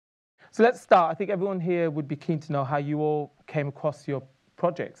So let's start. I think everyone here would be keen to know how you all came across your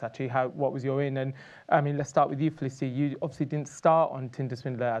projects, actually, what was your in. And I mean, let's start with you, Felicity. You obviously didn't start on Tinder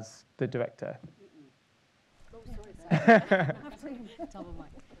Swindler as the director. Oh, sorry. Double mic.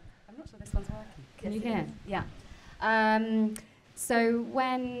 I'm not sure this one's working. Can you hear? Yeah. So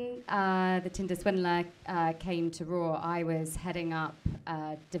when the Tinder Swindler came to Raw, I was heading up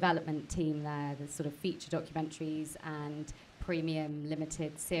a development team there, the sort of feature documentaries and premium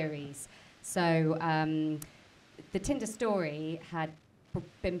limited series. So the Tinder story had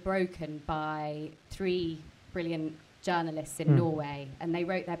been broken by 3 brilliant journalists in Norway, and they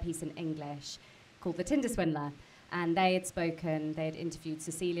wrote their piece in English called The Tinder Swindler. And they had interviewed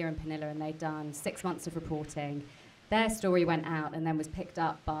Cecilia and Pernilla, and they'd done 6 months of reporting. Their story went out and then was picked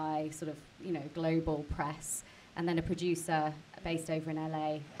up by sort of, global press. And then a producer based over in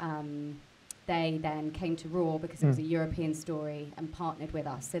LA, they then came to Raw because it was a European story and partnered with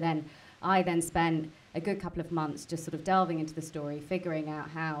us. So then I then spent a good couple of months just sort of delving into the story, figuring out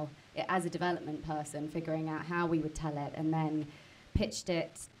how, as a development person, figuring out how we would tell it, and then pitched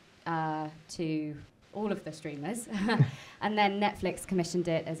it to all of the streamers. And then Netflix commissioned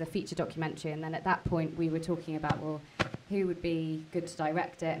it as a feature documentary, and then at that point we were talking about, well, who would be good to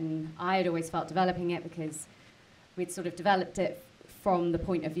direct it, and I had always felt developing it because we'd sort of developed it from the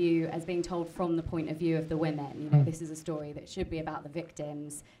point of view, as being told from the point of view of the women. This is a story that should be about the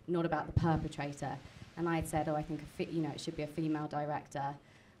victims, not about the perpetrator. And I had said, I think it should be a female director.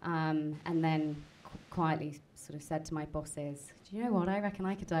 And then quietly sort of said to my bosses, do you know what, I reckon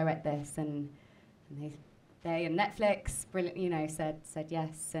I could direct this. And they and Netflix, brilliant, said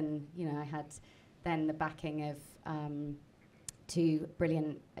yes. And I had then the backing of 2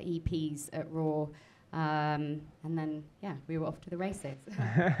 brilliant EPs at Raw. And then, we were off to the races.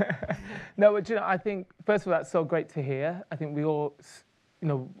 No, but I think, first of all, that's so great to hear. I think we all,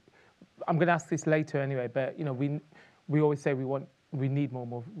 I'm going to ask this later anyway, but, we always say we need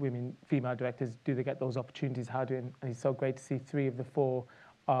more female directors. Do they get those opportunities? How do? And it's so great to see 3 of the 4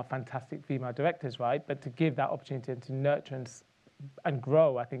 are fantastic female directors, right? But to give that opportunity and to nurture and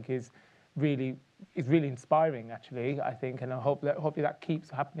grow, I think is really inspiring, actually, I think, and I hope hopefully that keeps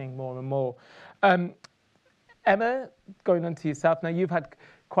happening more and more. Emma, going on to yourself, now you've had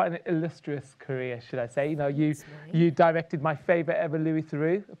quite an illustrious career, should I say. You directed my favourite ever Louis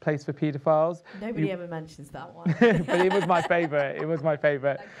Theroux, A Place for Paedophiles. Nobody ever mentions that one. But it was my favourite.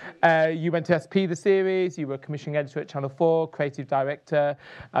 You went to SP, the series, you were commissioning editor at Channel 4, creative director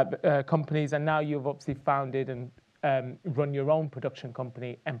at companies, and now you've obviously founded and run your own production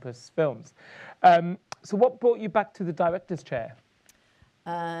company, Empress Films. So what brought you back to the director's chair?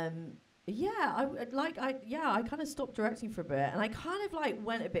 I kind of stopped directing for a bit, and I kind of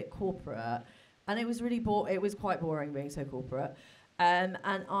went a bit corporate, and it was really it was quite boring being so corporate. And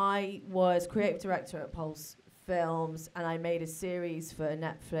I was creative director at Pulse Films, and I made a series for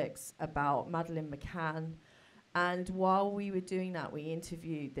Netflix about Madeleine McCann. And while we were doing that, we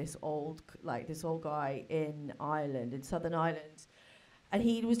interviewed this old guy in Ireland, in Southern Ireland. And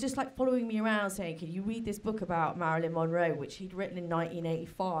he was just following me around saying, can you read this book about Marilyn Monroe, which he'd written in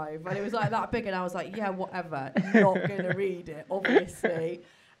 1985? And it was that big, and I was like, yeah, whatever, not going to read it, obviously.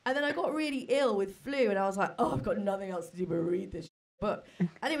 And then I got really ill with flu, and I was like, I've got nothing else to do but read this book.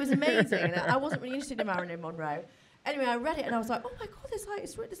 And it was amazing, and I wasn't really interested in Marilyn Monroe. Anyway, I read it, and I was like, oh my God, there's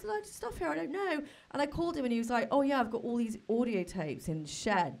loads of stuff here I don't know. And I called him, and he was like, oh yeah, I've got all these audio tapes in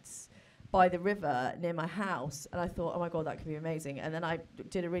sheds by the river near my house. And I thought, oh my God, that could be amazing. And then I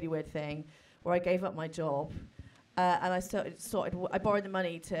did a really weird thing where I gave up my job, and I borrowed the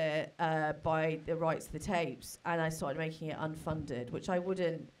money to buy the rights to the tapes, and I started making it unfunded, which I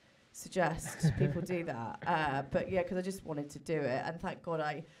wouldn't suggest people do that. But yeah, because I just wanted to do it, and thank God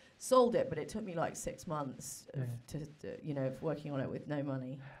I sold it, but it took me 6 months of working on it with no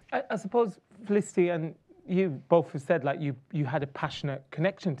money. I suppose, Felicity, and you both have said you had a passionate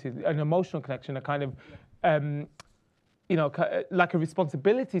connection to, an emotional connection, a kind of, like a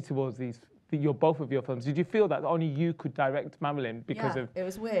responsibility towards both of your films. Did you feel that only you could direct Marilyn because of? It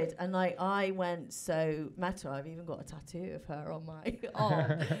was weird, and I went so meta. I've even got a tattoo of her on my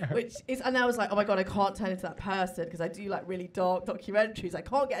arm, and I was like, oh my God, I can't turn into that person because I do really dark documentaries. I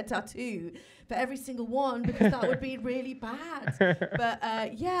can't get a tattoo for every single one because that would be really bad. But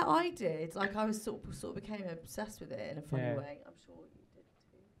I did. I was sort of became obsessed with it in a funny way. I'm sure you did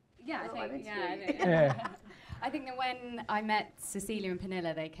too. Yeah, I think. I think that when I met Cecilia and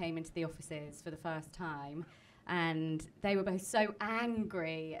Pernilla, they came into the offices for the first time, and they were both so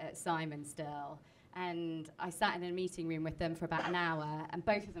angry at Simon still. And I sat in a meeting room with them for about an hour, and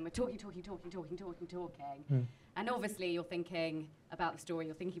both of them were talking. And obviously you're thinking about the story,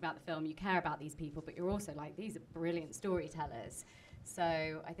 you're thinking about the film, you care about these people, but you're also like, these are brilliant storytellers.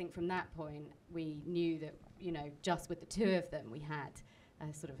 So I think from that point, we knew that, you know, just with the two of them, we had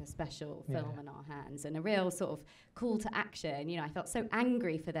a sort of a special film in our hands and a real sort of call to action. You know, I felt so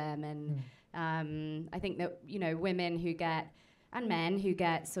angry for them. And I think that, you know, women who get, and men who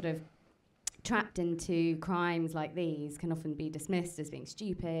get sort of trapped into crimes like these can often be dismissed as being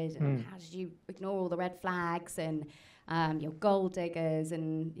stupid and how did you ignore all the red flags and you're gold diggers,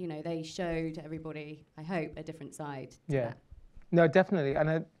 and you know they showed everybody, I hope, a different side to that. No, definitely.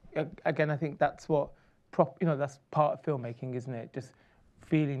 And again, I think that's what that's part of filmmaking, isn't it? Just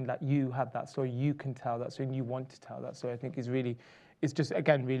feeling that you have that story, you can tell that story and you want to tell that story, I think is really, it's just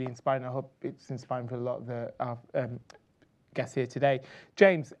again really inspiring. I hope it's inspiring for a lot of the guests here today.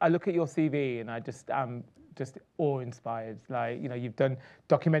 James, I look at your CV and I just awe-inspired. Like, you know, you've done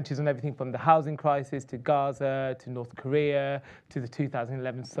documentaries on everything from the housing crisis to Gaza to North Korea to the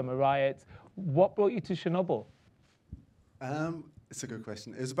 2011 summer riots. What brought you to Chernobyl? It's a good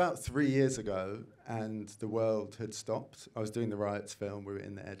question. It was about 3 years ago and the world had stopped. I was doing the riots film, we were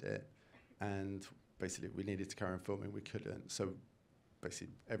in the edit, and basically we needed to carry on filming, we couldn't. So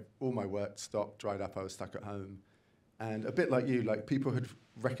basically all my work stopped, dried up, I was stuck at home. And a bit like you, like people had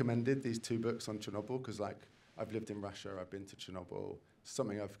recommended these 2 books on Chernobyl because like I've lived in Russia, I've been to Chernobyl,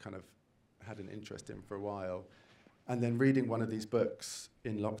 something I've kind of had an interest in for a while. And then reading one of these books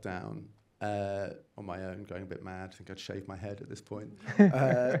in lockdown on my own, going a bit mad, I think I'd shaved my head at this point.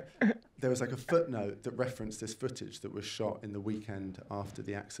 There was like a footnote that referenced this footage that was shot in the weekend after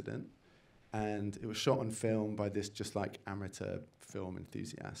the accident. And it was shot on film by this just like amateur film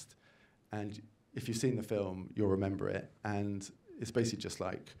enthusiast. And if you've seen the film, you'll remember it. And it's basically just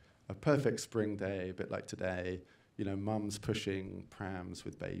like a perfect spring day, a bit like today, you know, mums pushing prams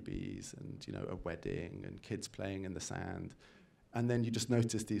with babies and, you know, a wedding and kids playing in the sand. And then you just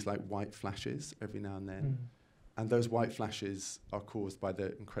notice these like white flashes every now and then. And those white flashes are caused by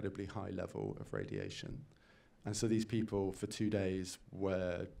the incredibly high level of radiation. And so these people for 2 days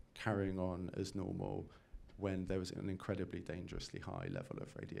were carrying on as normal when there was an incredibly dangerously high level of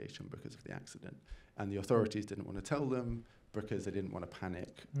radiation because of the accident. And the authorities didn't want to tell them because they didn't want to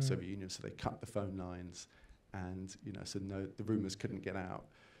panic the Soviet Union, so they cut the phone lines and, you know, so the rumours couldn't get out.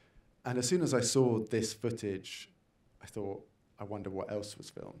 And as soon as I saw this footage, I thought, I wonder what else was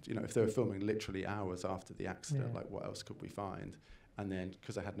filmed. You know, if they were filming literally hours after the accident, like what else could we find? And then,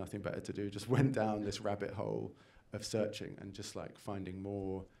 because I had nothing better to do, just went down this rabbit hole of searching and just like finding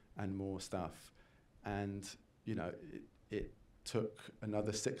more and more stuff. And, you know, it took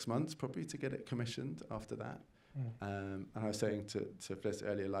another 6 months probably to get it commissioned after that. And I was saying to Felicity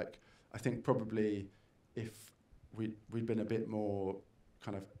earlier, like, I think probably if we'd been a bit more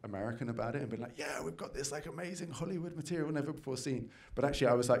kind of American about it and been like, yeah, we've got this like amazing Hollywood material never before seen. But actually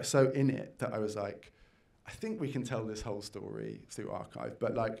I was like so in it that I was like, I think we can tell this whole story through archive,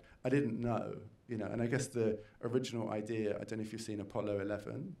 but like I didn't know, you know. And I guess the original idea, I don't know if you've seen Apollo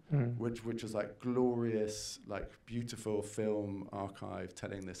 11, which was like glorious, like beautiful film archive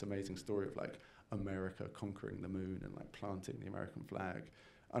telling this amazing story of like America conquering the moon and like planting the American flag.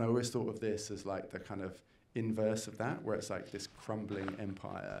 And I always thought of this as like the kind of inverse of that, where it's like this crumbling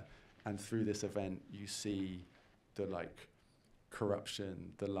empire, and through this event you see the like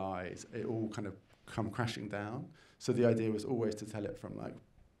corruption, the lies, it all kind of come crashing down. So the idea was always to tell it from like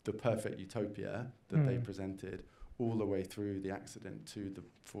the perfect utopia that they presented all the way through the accident to the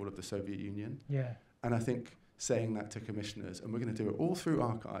fall of the Soviet Union. And I think saying that to commissioners, and we're going to do it all through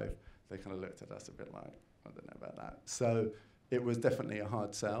archive, they kind of looked at us a bit like, I don't know about that. So it was definitely a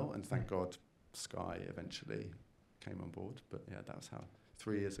hard sell, and thank God Sky eventually came on board. But yeah, that was how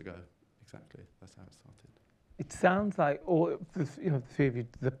 3 years ago, exactly, that's how it started. It sounds like all the three of you,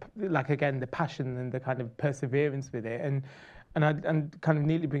 like again the passion and the kind of perseverance with it, and kind of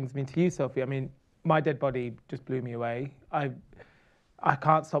neatly brings me to you, Sophie. I mean, My Dead Body just blew me away. I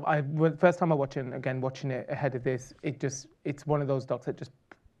can't stop. First time I watching it ahead of this, it's one of those docs that just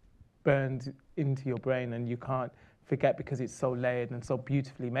burns into your brain and you can't forget because it's so layered and so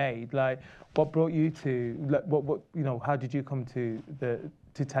beautifully made. Like, what brought you to what how did you come to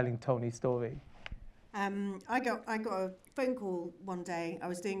telling Tony's story? I got a phone call one day. I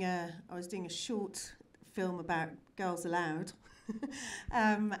was doing a short film about Girls Aloud,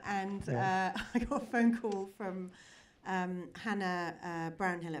 and I got a phone call from Hannah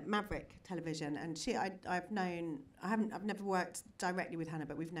Brownhill at Maverick Television, and I've never worked directly with Hannah,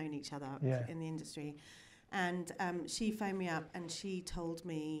 but we've known each other in the industry, and she phoned me up and she told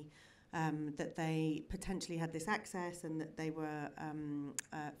me that they potentially had this access and that they were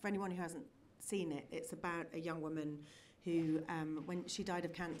for anyone who hasn't seen it, it's about a young woman who, when she died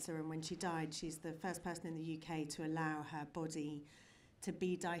of cancer, and when she died, she's the first person in the UK to allow her body to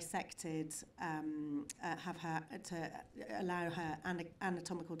be dissected, allow her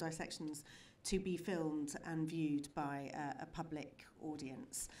anatomical dissections to be filmed and viewed by a public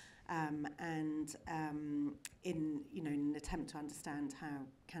audience, in an attempt to understand how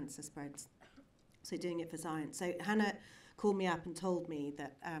cancer spreads. So doing it for science. So Hannah called me up and told me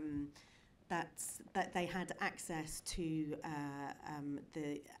that that they had access to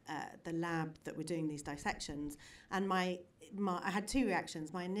the lab that were doing these dissections, and I had two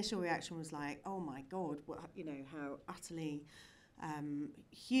reactions. My initial reaction was like, oh my God, how utterly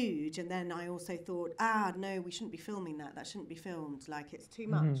huge. And then I also thought, no, we shouldn't be filming that. That shouldn't be filmed. Like, it's too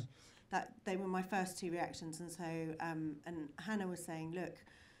much. That they were my first two reactions. And so, and Hannah was saying, look,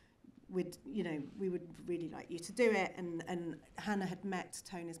 we would really like you to do it. And Hannah had met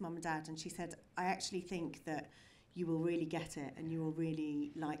Tony's mum and dad, and she said, I actually think that you will really get it, and you will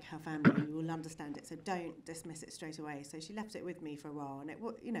really like her family, and you will understand it. So don't dismiss it straight away. So she left it with me for a while, and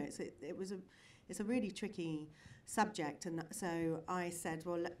it's a really tricky subject. And so I said,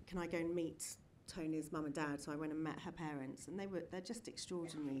 well, can I go and meet Tony's mum and dad? So I went and met her parents, and they're just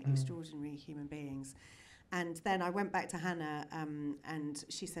extraordinary human beings. And then I went back to Hannah, and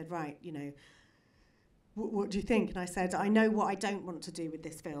she said, right, what do you think? And I said, I know what I don't want to do with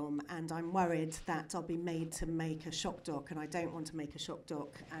this film, and I'm worried that I'll be made to make a shock doc, and I don't want to make a shock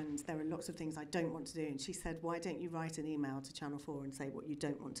doc, and there are lots of things I don't want to do. And she said, why don't you write an email to Channel 4 and say what you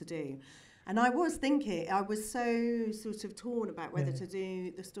don't want to do? And I was thinking, I was so sort of torn about whether to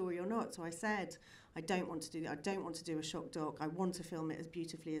do the story or not. So I said, I don't want to do that. I don't want to do a shock doc. I want to film it as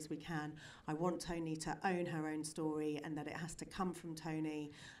beautifully as we can. I want Tony to own her own story, and that it has to come from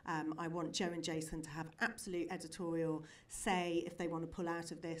Tony. I want Joe and Jason to have absolute editorial say if they want to pull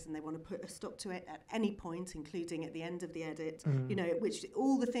out of this and they want to put a stop to it at any point, including at the end of the edit, which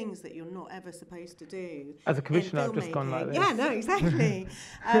all the things that you're not ever supposed to do. As a commissioner, I've just gone like this. Yeah, no, exactly.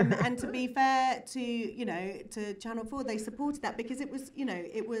 And to be fair to Channel 4, they supported that because it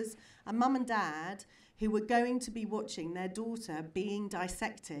was a mum and dad who were going to be watching their daughter being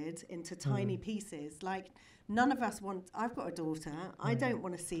dissected into tiny pieces. Like, none of us want... I've got a daughter. I don't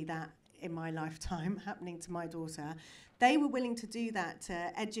want to see that in my lifetime happening to my daughter. They were willing to do that to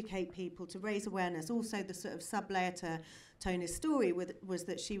educate people, to raise awareness. Also, the sort of sub-layer to Tony's story was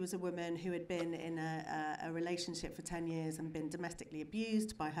that she was a woman who had been in a relationship for 10 years and been domestically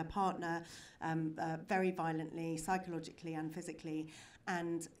abused by her partner, very violently, psychologically and physically.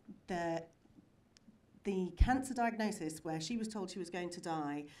 And the cancer diagnosis, where she was told she was going to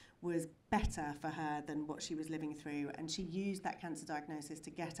die, was better for her than what she was living through, and she used that cancer diagnosis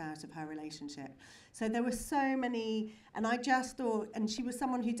to get out of her relationship. So there were so many, and I just thought, and she was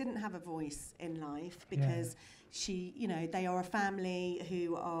someone who didn't have a voice in life because she, they are a family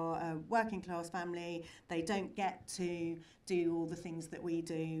who are a working class family. They don't get to do all the things that we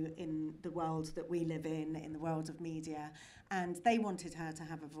do in the world that we live in the world of media, and they wanted her to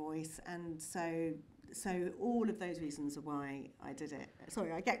have a voice, and so all of those reasons are why I did it.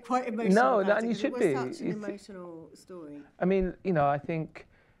 Sorry, I get quite emotional about it, you should be. It was such an emotional story. I mean, I think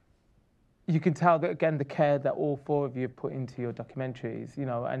you can tell that, again, the care that all four of you have put into your documentaries,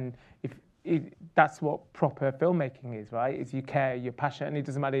 and if that's what proper filmmaking is, right? Is you care, you're passionate, and it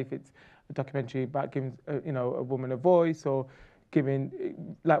doesn't matter if it's a documentary about giving, a woman a voice, or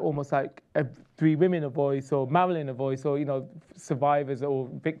giving almost like three women a voice, or Marilyn a voice, or survivors or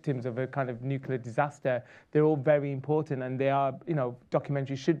victims of a kind of nuclear disaster. They're all very important, and they are,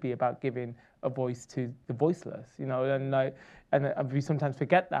 documentaries should be about giving a voice to the voiceless, and we sometimes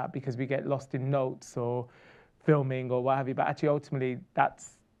forget that because we get lost in notes or filming or what have you. But actually, ultimately,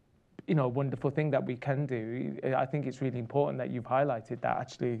 that's a wonderful thing that we can do. I think it's really important that you've highlighted that,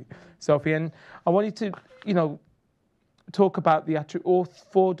 actually, Sophie. And I wanted to, talk about all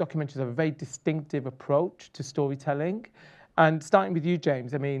four documentaries have a very distinctive approach to storytelling. And starting with you,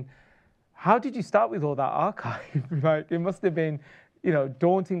 James, I mean, how did you start with all that archive? It must have been,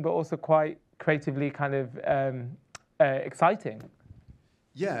 daunting, but also quite creatively kind of exciting.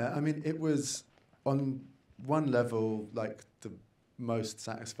 Yeah, I mean, it was on one level like the most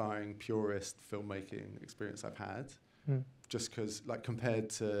satisfying, purest filmmaking experience I've had. Just because, compared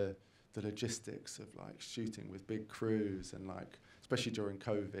to the logistics of shooting with big crews and especially during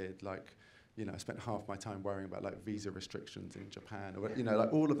COVID, I spent half my time worrying about visa restrictions in Japan, or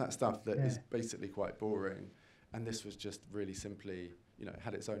all of that stuff that is basically quite boring. And this was just really simply,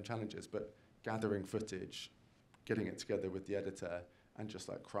 had its own challenges, but gathering footage, getting it together with the editor, and just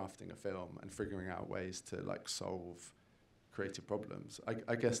crafting a film and figuring out ways to solve creative problems.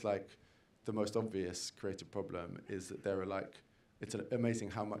 I guess the most obvious creative problem is that there are like, it's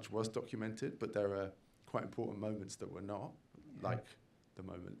amazing how much was documented, but there are quite important moments that were not, like the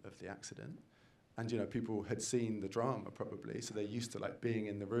moment of the accident. And, you know, people had seen the drama probably, so they're used to like being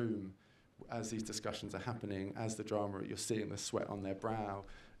in the room as these discussions are happening, as the drama, you're seeing the sweat on their brow,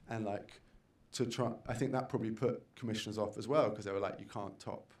 and like to try, I think that probably put commissioners off as well, because they were like, you can't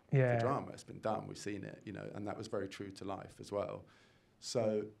top the drama, it's been done, we've seen it, you know, and that was very true to life as well.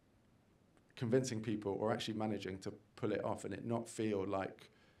 So convincing people, or actually managing to pull it off and it not feel like,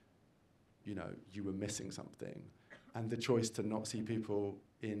 you know, you were missing something, and the choice to not see people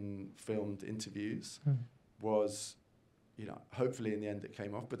in filmed interviews was, you know, hopefully in the end it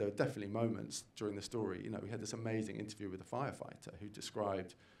came off, but there were definitely moments during the story. You know, we had this amazing interview with a firefighter who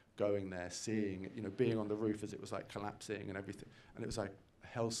described going there, seeing, you know, being on the roof as it was like collapsing and everything, and it was like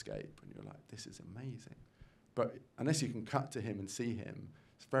a hellscape, and you're like, this is amazing. But unless you can cut to him and see him,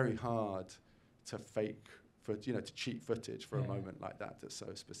 it's very hard to fake, you know, to cheat footage for a moment like that that's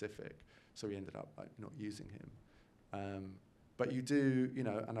so specific. So we ended up like not using him. But you do, you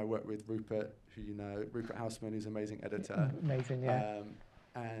know, and I work with Rupert, who you know, Rupert Houseman, who's an amazing editor. Amazing, yeah.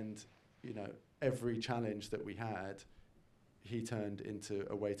 And, you know, every challenge that we had, he turned into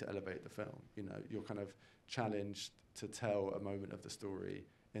a way to elevate the film. You know, you're kind of challenged to tell a moment of the story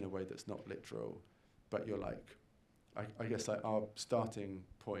in a way that's not literal, but you're like, I guess like our starting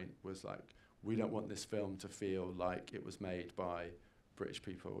point was like, we don't want this film to feel like it was made by British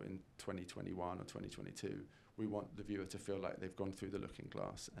people in 2021 or 2022. We want the viewer to feel like they've gone through the looking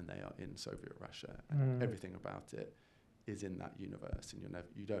glass and they are in Soviet Russia, and everything about it is in that universe, and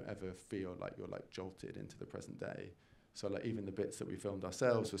you don't ever feel like you're like jolted into the present day. So like even the bits that we filmed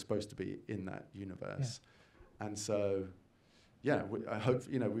ourselves were supposed to be in that universe. And so, yeah, I hope,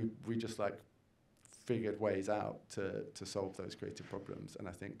 you know, we just like figured ways out to solve those creative problems, and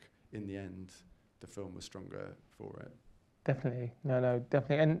I think in the end the film was stronger for it. Definitely. No,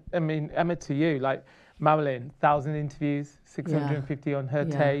 definitely. And I mean, Emma, to you, like Marilyn, 1,000 interviews, 650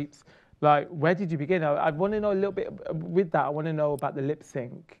 Unheard Tapes. Like, where did you begin? I want to know a little bit with that. I want to know about the lip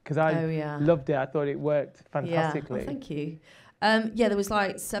sync, because I loved it. I thought it worked fantastically. Yeah, thank you. There was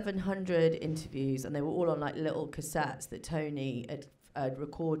like 700 interviews, and they were all on like little cassettes that Tony had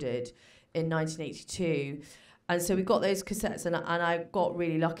recorded in 1982. And so we got those cassettes, and I got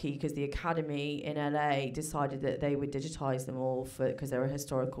really lucky because the Academy in LA decided that they would digitize them all because they're a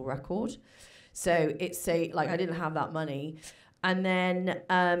historical record. So it's like I didn't have that money. And then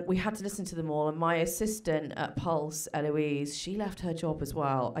we had to listen to them all. And my assistant at Pulse, Eloise, she left her job as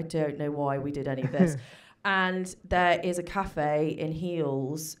well. I don't know why we did any of this. And there is a cafe in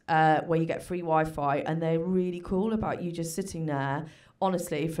Heels where you get free Wi-Fi, and they're really cool about you just sitting there,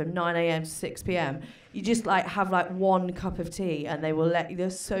 honestly, from 9 a.m. to 6 p.m. You just like have like one cup of tea, and they will let you. They're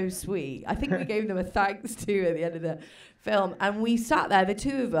so sweet. I think we gave them a thanks too at the end of the film. And we sat there, the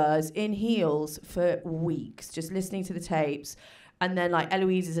two of us, in Heels for weeks, just listening to the tapes. And then like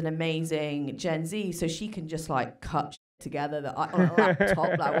Eloise is an amazing Gen Z, so she can just like cut together on a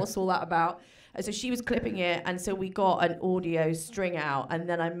laptop. Like, what's all that about? And so she was clipping it, and so we got an audio string out, and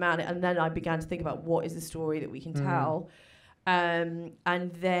then I began to think about what is the story that we can tell. And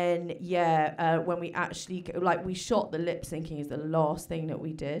then when we actually we shot the lip syncing is the last thing that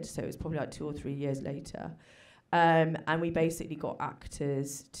we did, so it was probably like 2 or 3 years later, and we basically got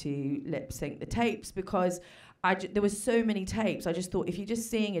actors to lip sync the tapes, because there was so many tapes. I just thought if you're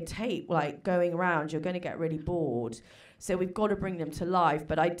just seeing a tape like going around, you're going to get really bored. So we've got to bring them to life.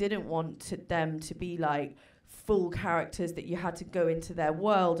 But I didn't want them to be like full characters that you had to go into their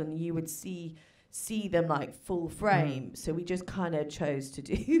world and you would see them like full frame. So we just kind of chose to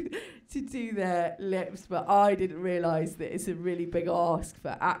do their lips, but I didn't realise that it's a really big ask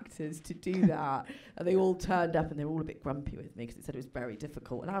for actors to do that. And they all turned up, and they were all a bit grumpy with me because it said it was very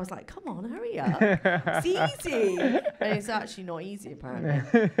difficult. And I was like, come on, hurry up. It's easy. And it's actually not easy, apparently.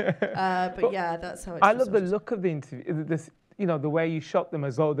 But yeah, that's how it I love the look of the interview, the way you shot them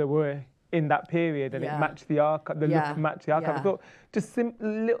as though they were in that period, and it matched the archive, the look matched the archive. I thought just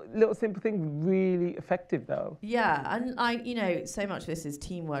little simple things, really effective though. Yeah, and so much of this is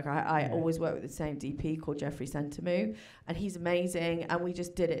teamwork. I always work with the same DP called Jeffrey Sentamu, and he's amazing, and we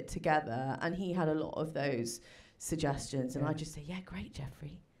just did it together, and he had a lot of those suggestions, and I just say, yeah, great,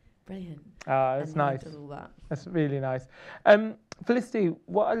 Jeffrey. Brilliant. That's nice. All that. That's really nice. Felicity,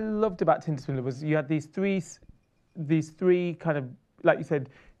 what I loved about Tinder Swindler was you had these three kind of, like you said,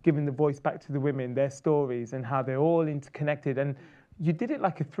 giving the voice back to the women, their stories, and how they're all interconnected. And you did it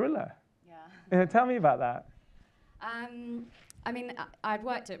like a thriller. Yeah. Tell me about that. I mean, I've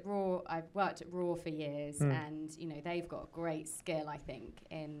worked at Raw for years, and you know they've got a great skill, I think,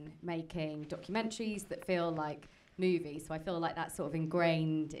 in making documentaries that feel like movies. So I feel like that's sort of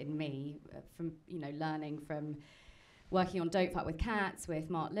ingrained in me from learning from working on Don't Fuck with Cats with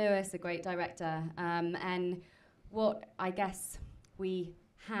Mark Lewis, a great director, and what I guess we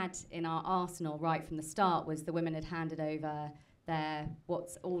had in our arsenal right from the start was the women had handed over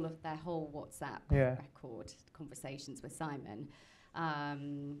all of their whole WhatsApp record conversations with Simon,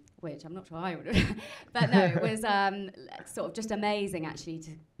 which I'm not sure I would have, but no, it was sort of just amazing actually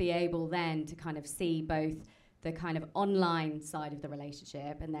to be able then to kind of see both the kind of online side of the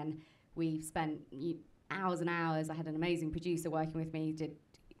relationship, and then we spent hours and hours. I had an amazing producer working with me, did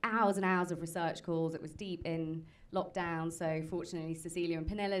hours and hours of research calls. It was deep in lockdown, so fortunately Cecilia and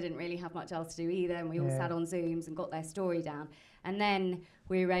Pernilla didn't really have much else to do either, and we all sat on Zooms and got their story down. And then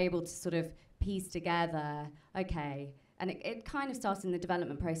we were able to sort of piece together, okay, and it kind of started in the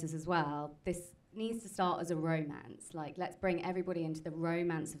development process as well. This needs to start as a romance. Like, let's bring everybody into the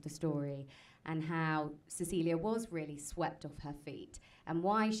romance of the story and how Cecilia was really swept off her feet and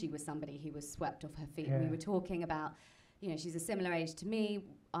why she was somebody who was swept off her feet. We were talking about, she's a similar age to me.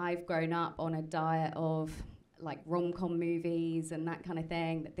 I've grown up on a diet of like rom-com movies and that kind of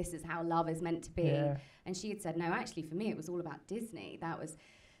thing, that this is how love is meant to be. And she had said, no, actually for me it was all about Disney.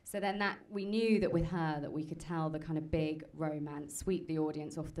 So then that we knew that with her that we could tell the kind of big romance, sweep the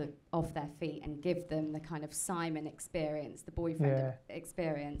audience off their feet and give them the kind of Simon experience, the boyfriend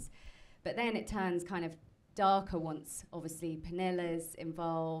experience. But then it turns kind of darker once obviously Pernilla's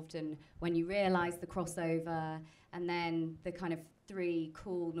involved, and when you realise the crossover, and then the kind of 3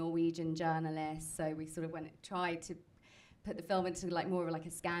 cool Norwegian journalists. So we sort of tried to put the film into like more of like a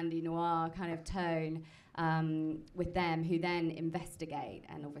Scandi noir kind of tone with them, who then investigate,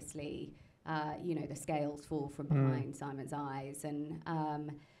 and obviously the scales fall from behind Simon's eyes, and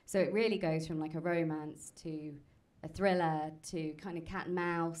so it really goes from like a romance to a thriller to kind of cat and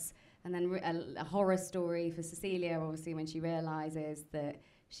mouse, and then a horror story for Cecilia, obviously, when she realises that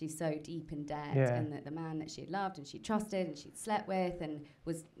she's so deep in debt, and that the man that she had loved and she trusted and she'd slept with and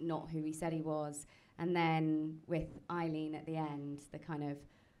was not who he said he was. And then with Eileen at the end, the kind of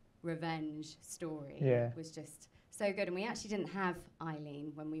revenge story was just so good. And we actually didn't have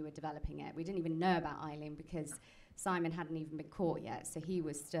Eileen when we were developing it. We didn't even know about Eileen because Simon hadn't even been caught yet, so he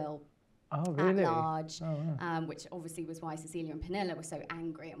was still at large, which obviously was why Cecilia and Pernilla were so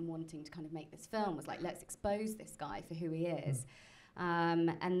angry and wanting to kind of make this film, was like, let's expose this guy for who he is.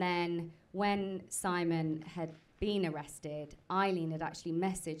 And then when Simon had been arrested, Eileen had actually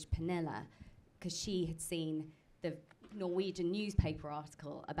messaged Pernilla because she had seen the Norwegian newspaper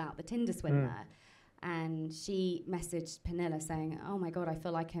article about the Tinder Swindler. And she messaged Pernilla saying, oh my God, I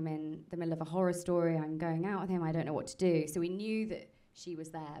feel like I'm in the middle of a horror story. I'm going out with him. I don't know what to do. So we knew that she was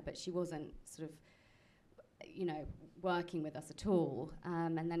there, but she wasn't sort of, working with us at all.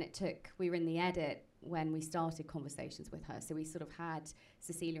 And then we were in the edit when we started conversations with her. So we sort of had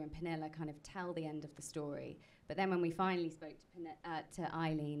Cecilia and Pernilla kind of tell the end of the story. But then when we finally spoke to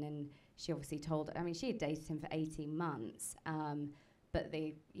Eileen, and she obviously told, she had dated him for 18 months, but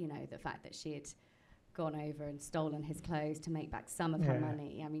the fact that she had gone over and stolen his clothes to make back some of her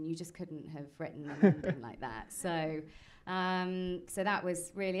money, you just couldn't have written an ending like that. So that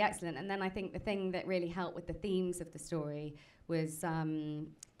was really excellent. And then I think the thing that really helped with the themes of the story was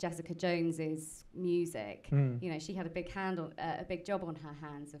Jessica Jones's music. She had a big job on her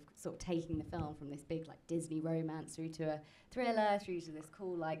hands of sort of taking the film from this big like Disney romance through to a thriller, through to this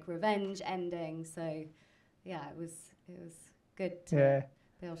cool like revenge ending. So yeah, it was good to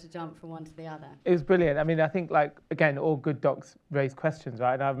be able to jump from one to the other. It was brilliant. I think like again, all good docs raise questions,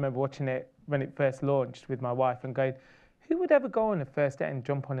 right? And I remember watching it when it first launched with my wife and going, who would ever go on a first date and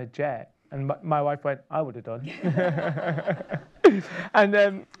jump on a jet? And my wife went, I would have done.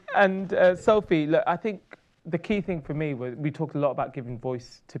 And Sophie, look, I think the key thing for me was we talked a lot about giving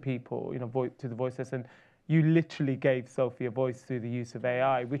voice to people, to the voiceless, and you literally gave Sophie a voice through the use of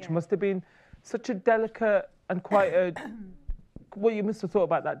AI, which must have been such a delicate and quite a... Well, you must have thought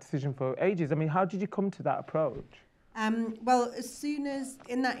about that decision for ages. How did you come to that approach? Well, as soon as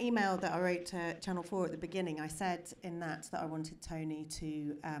in that email that I wrote to Channel 4 at the beginning, I said in that I wanted Tony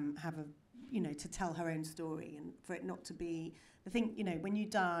to have to tell her own story, and for it not to be the thing, when you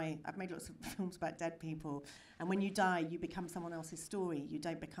die, I've made lots of films about dead people, and when you die, you become someone else's story. You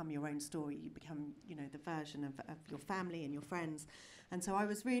don't become your own story. You become, the version of your family and your friends. And so I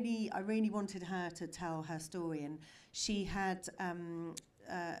really wanted her to tell her story, and she had,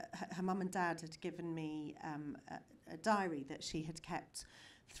 her mum and dad had given me a diary that she had kept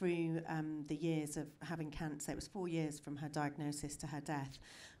through the years of having cancer. It was 4 years from her diagnosis to her death,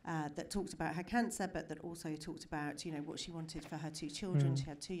 that talked about her cancer, but that also talked about, you know, what she wanted for her 2 children. She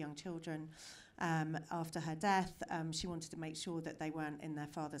had 2 young children. After her death, she wanted to make sure that they weren't in their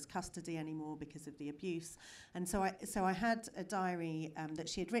father's custody anymore because of the abuse. And so I had a diary that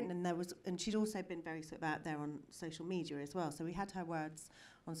she had written, and she'd also been very sort of out there on social media as well. So we had her words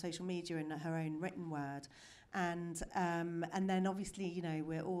on social media and her own written word. And then obviously, you know,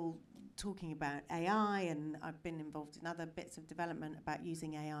 we're all talking about AI, and I've been involved in other bits of development about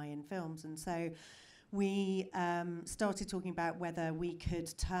using AI in films. And so we started talking about whether we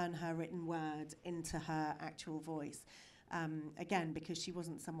could turn her written word into her actual voice. Again, because she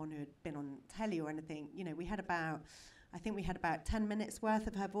wasn't someone who had been on telly or anything. You know, I think we had about 10 minutes worth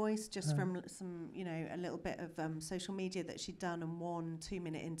of her voice just from some, you know, a little bit of social media that she'd done, and 1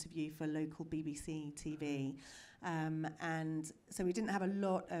 2-minute interview for local BBC TV. And so we didn't have a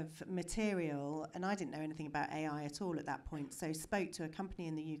lot of material, and I didn't know anything about AI at all at that point. So spoke to a company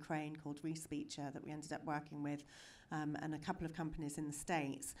in the Ukraine called Respeecher that we ended up working with, and a couple of companies in the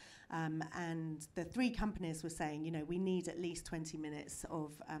States. And the 3 companies were saying, you know, we need at least 20 minutes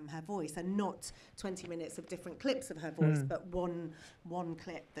of her voice, and not 20 minutes of different clips of her voice, but one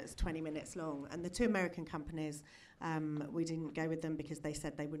clip that's 20 minutes long. And the 2 American companies, we didn't go with them because they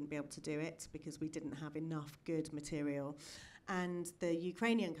said they wouldn't be able to do it because we didn't have enough good material. And the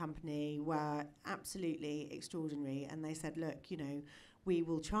Ukrainian company were absolutely extraordinary, and they said, look, you know,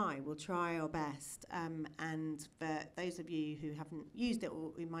 we'll try our best. And for those of you who haven't used it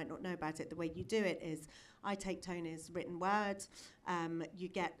or who might not know about it, the way you do it is I take Tony's written word, you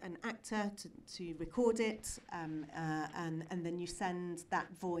get an actor to record it, and then you send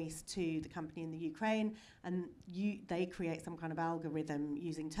that voice to the company in the Ukraine, and they create some kind of algorithm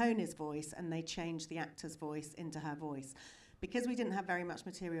using Tony's voice, and they change the actor's voice into her voice. Because we didn't have very much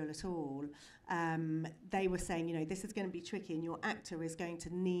material at all, they were saying, you know, this is going to be tricky, and your actor is going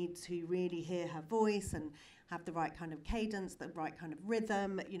to need to really hear her voice and have the right kind of cadence, the right kind of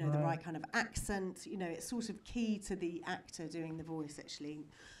rhythm, you know, the right kind of accent. You know, it's sort of key to the actor doing the voice, actually.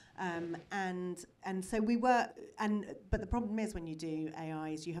 And so we were, but the problem is when you do AI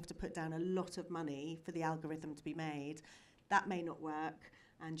is you have to put down a lot of money for the algorithm to be made. That may not work,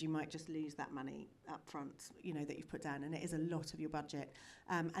 and you might just lose that money up front, you know, that you've put down, and it is a lot of your budget.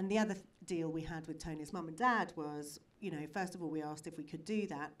 And the other deal we had with Tony's mum and dad was, you know, first of all, we asked if we could do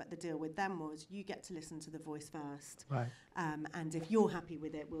that, but the deal with them was you get to listen to the voice first. Right. And if you're happy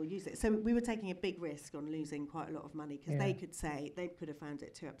with it, we'll use it. So we were taking a big risk on losing quite a lot of money, because they could say, they could have found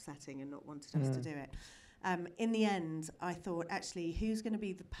it too upsetting and not wanted us to do it. In the end, I thought, actually, who's going to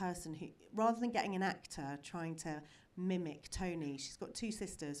be the person who, rather than getting an actor trying to mimic Tony, she's got 2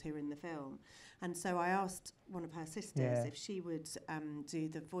 sisters who are in the film, and so I asked one of her sisters if she would do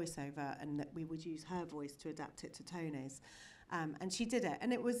the voiceover, and that we would use her voice to adapt it to Tony's. And she did it,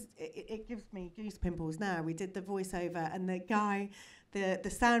 and it gives me goose pimples now. We did the voiceover, and the guy,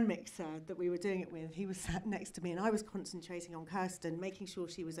 the sound mixer that we were doing it with, he was sat next to me, and I was concentrating on Kirsten, making sure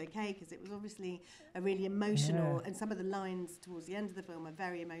she was okay, because it was obviously a really emotional, and some of the lines towards the end of the film are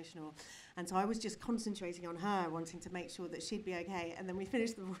very emotional, and so I was just concentrating on her, wanting to make sure that she'd be okay. And then we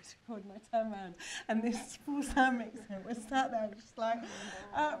finished the voice record, and I turned around, and this poor sound mixer was sat there just like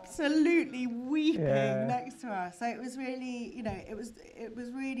absolutely weeping next to her. So it was really, you know, it was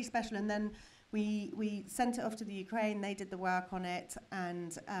really special. And then we sent it off to the Ukraine. They did the work on it,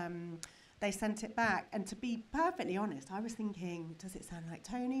 and they sent it back. And to be perfectly honest, I was thinking, does it sound like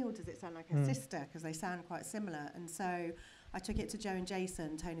Tony or does it sound like her sister? Because they sound quite similar. And so I took it to Joe and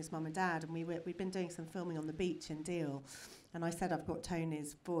Jason, Tony's mum and dad, and we'd been doing some filming on the beach in Deal. And I said, I've got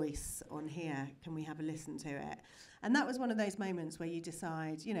Tony's voice on here. Can we have a listen to it? And that was one of those moments where you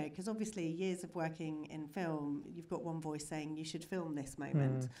decide, you know, because obviously years of working in film, you've got one voice saying you should film this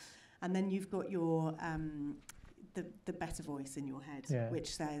moment. And then you've got your the better voice in your head,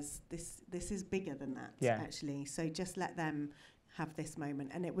 which says this is bigger than that, actually. So just let them have this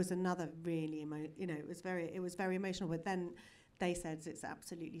moment. And it was another really, it was very emotional. But then they said it's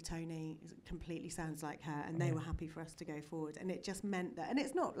absolutely Tony, it completely sounds like her, and they were happy for us to go forward. And it just meant that, and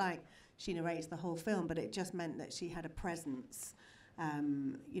it's not like she narrates the whole film, but it just meant that she had a presence,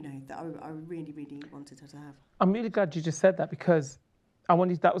 that I really, really wanted her to have. I'm really glad you just said that, because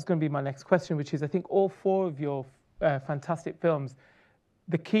that was going to be my next question, which is, I think all 4 of your fantastic films,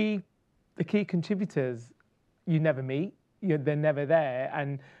 the key contributors you never meet, they're never there,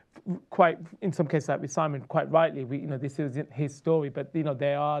 and quite in some cases, like with Simon, quite rightly, this isn't his story, but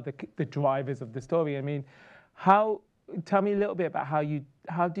they are the drivers of the story. I mean, tell me a little bit about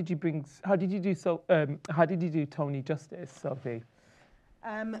how did you do Tony justice, Sophie?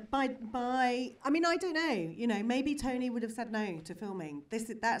 I mean, I don't know. You know, maybe Tony would have said no to filming.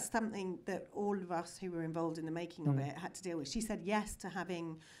 That's something that all of us who were involved in the making of it had to deal with. She said yes to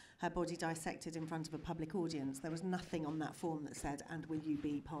having her body dissected in front of a public audience. There was nothing on that form that said, "And will you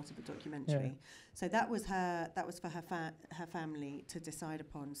be part of a documentary?" Yeah. So that was for her family to decide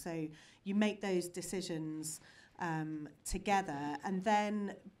upon. So you make those decisions together, and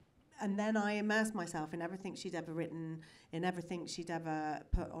then I immersed myself in everything she'd ever written, in everything she'd ever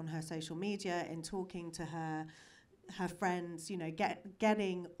put on her social media, in talking to her friends, you know,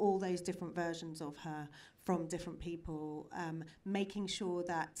 getting all those different versions of her from different people, making sure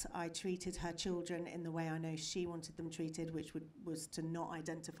that I treated her children in the way I know she wanted them treated, which was to not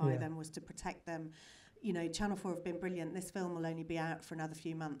identify them, was to protect them. You know, Channel 4 have been brilliant. This film will only be out for another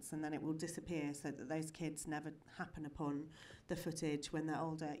few months and then it will disappear so that those kids never happen upon the footage when they're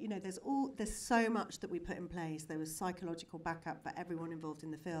older. You know, there's so much that we put in place. There was psychological backup for everyone involved in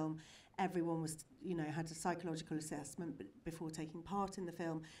the film. Everyone was, you know, had a psychological assessment before taking part in the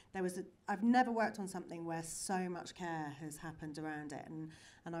film. I've never worked on something where so much care has happened around it.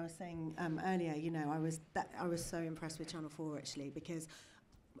 And I was saying earlier, you know, I was so impressed with Channel 4 actually, because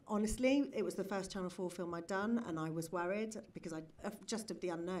honestly, it was the first Channel 4 film I'd done, and I was worried because just of the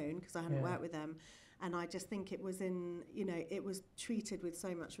unknown, because I hadn't worked with them. And I just think it was treated with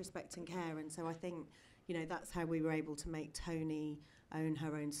so much respect and care. And so I think, you know, that's how we were able to make Tony own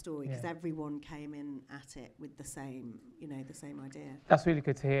her own story, because everyone came in at it with the same idea. That's really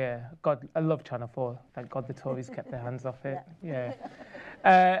good to hear. God, I love Channel 4. Thank God the Tories kept their hands off it. Yeah.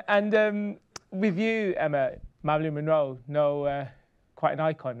 And with you, Emma, Marilyn Monroe, quite an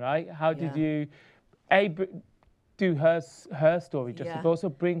icon, right? How did you do her story justice, but also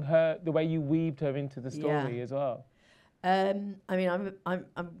bring her, the way you weaved her into the story as well? I mean, I'm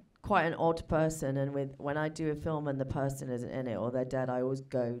quite an odd person, and when I do a film and the person isn't in it or they're dead, I always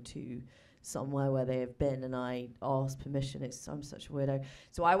go to somewhere where they have been and I ask permission. I'm such a weirdo.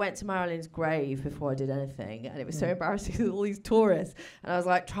 So I went to Marilyn's grave before I did anything, and it was so embarrassing with all these tourists, and I was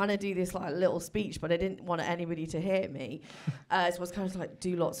like trying to do this like little speech, but I didn't want anybody to hear me. So I was kind of like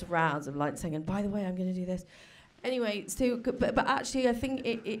do lots of rounds of like saying, and by the way, I'm going to do this. Anyway, so but actually, I think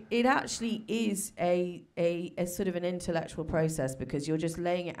it actually is a sort of an intellectual process, because you're just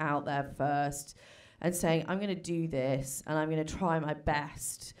laying it out there first and saying, I'm going to do this and I'm going to try my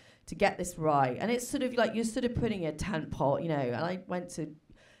best to get this right. And it's sort of like you're sort of putting a tent pole, you know. And I went to,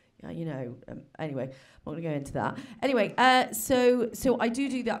 anyway, I'm not going to go into that. Anyway, so I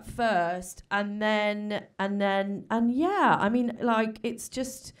do that first, and yeah, I mean, like, it's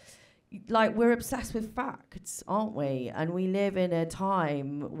just like we're obsessed with facts, aren't we? And we live in a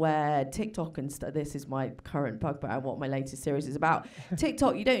time where TikTok and stuff. This is my current bugbear. What my latest series is about.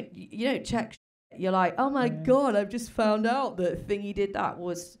 TikTok, you don't check. You're like, oh my God, I've just found out that thingy did that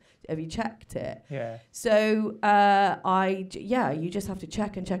was. Have you checked it? Yeah. So you just have to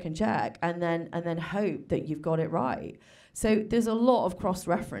check and check and check, and then hope that you've got it right. So there's a lot of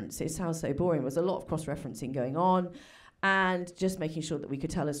cross-reference. It sounds so boring. There's a lot of cross-referencing going on, and just making sure that we could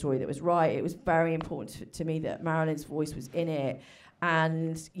tell a story that was right. It was very important to me that Marilyn's voice was in it.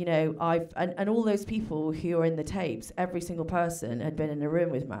 And, you know, and all those people who are in the tapes, every single person had been in a room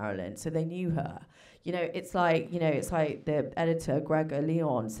with Marilyn, so they knew her. You know, it's like the editor, Gregor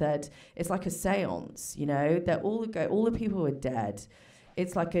Leon, said, it's like a seance, you know, that all the people are dead.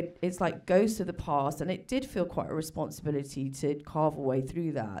 It's like ghosts of the past, and it did feel quite a responsibility to carve a way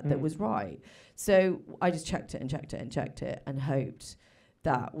through that was right. So I just checked it and hoped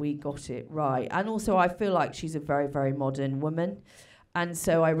that we got it right. And also I feel like she's a very, very modern woman. And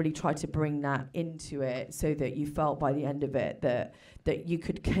so I really tried to bring that into it, so that you felt by the end of it that you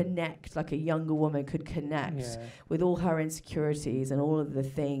could connect, like a younger woman could connect with all her insecurities and all of the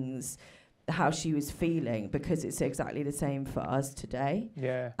things, how she was feeling, because it's exactly the same for us today.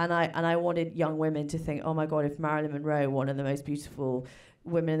 Yeah. And I wanted young women to think, oh my God, if Marilyn Monroe, one of the most beautiful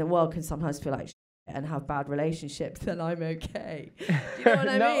women in the world, can sometimes feel like and have bad relationships, then I'm okay. Do you know what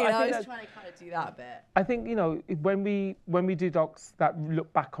I mean? I was trying to kind of do that a bit. I think, you know, when we do docs that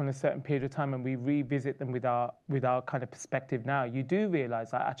look back on a certain period of time and we revisit them with our kind of perspective now, you do realise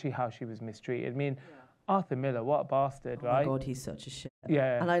that actually how she was mistreated. I mean, Arthur Miller, what a bastard, right? Oh my God, he's such a shit.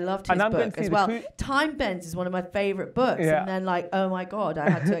 Yeah. And I loved his book as well. Time Bends is one of my favourite books. Yeah. And then, like, oh my God, I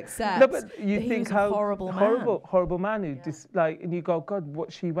had to accept but you that think he was how a horrible man who just like, and you go, God,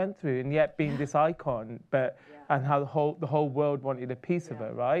 what she went through, and yet being this icon, and how the whole world wanted a piece of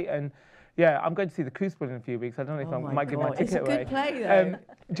her, right? And yeah, I'm going to see The Crucible in a few weeks. I don't know if I might give my ticket away. It's a good play, though.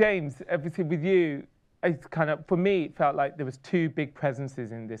 James, everything with you, it's kind of, for me, it felt like there was two big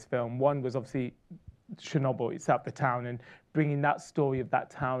presences in this film. One was obviously Chernobyl itself, the town, and bringing that story of that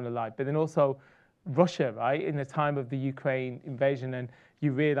town alive. But then also Russia, right, in the time of the Ukraine invasion, and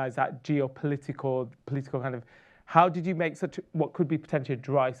you realise that political kind of. How did you make such what could be potentially a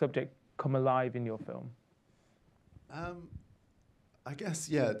dry subject come alive in your film? I guess,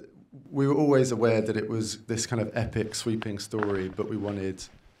 yeah, we were always aware that it was this kind of epic, sweeping story, but we wanted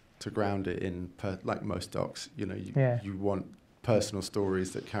to ground it in, like most docs, you know, you want personal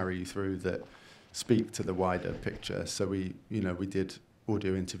stories that carry you through, that speak to the wider picture. So we did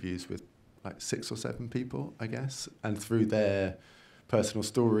audio interviews with like 6 or 7 people, I guess, and through their personal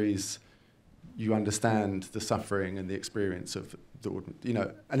stories, you understand the suffering and the experience of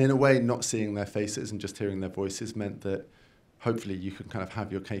and in a way, not seeing their faces and just hearing their voices meant that hopefully you can kind of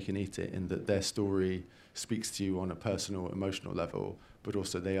have your cake and eat it, in that their story speaks to you on a personal, emotional level, but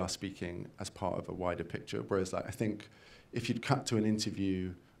also they are speaking as part of a wider picture. Whereas, like, I think if you'd cut to an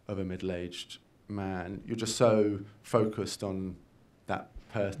interview of a middle-aged man, you're just so focused on that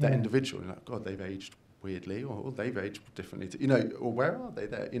individual. You're like, God, they've aged weirdly, or they've aged differently, or where are they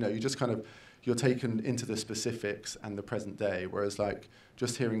there? You just kind of, you're taken into the specifics and the present day, whereas like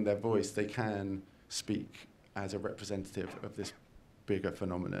just hearing their voice, they can speak as a representative of this bigger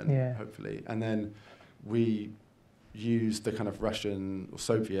phenomenon, hopefully. And then we used the kind of Russian or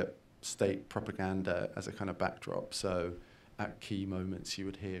Soviet state propaganda as a kind of backdrop. So at key moments, you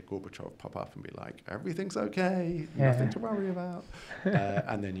would hear Gorbachev pop up and be like, everything's okay, nothing to worry about.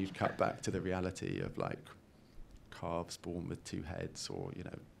 And then you'd cut back to the reality of like calves born with 2 heads, or,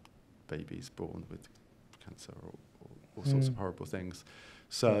 babies born with cancer, or all sorts of horrible things.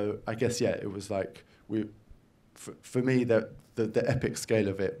 So I guess, it was like, for me, the epic scale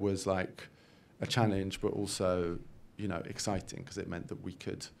of it was like a challenge, but also, exciting, because it meant that we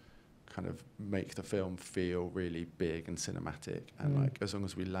could kind of make the film feel really big and cinematic. And like, as long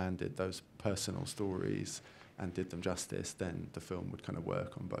as we landed those personal stories and did them justice, then the film would kind of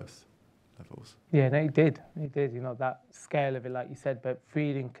work on both levels. Yeah, no, it did. That scale of it, like you said, but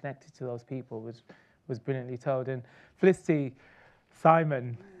feeling connected to those people was brilliantly told. And Felicity,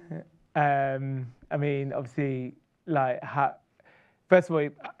 Simon, I mean, obviously, like, first of all,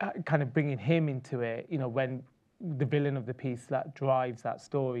 kind of bringing him into it, when the villain of the piece that drives that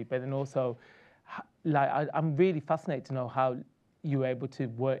story, but then also, like, I'm really fascinated to know how you were able to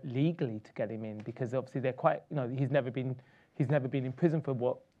work legally to get him in, because obviously they're quite, he's never been in prison for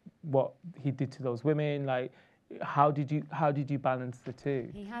what he did to those women. Like, how did you balance the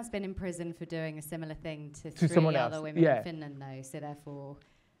two? He has been in prison for doing a similar thing to 3 someone other else. women in Finland, though. So therefore,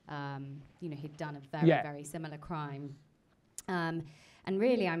 he'd done a very similar crime. And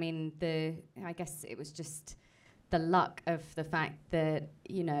really, I mean, I guess it was just the luck of the fact that,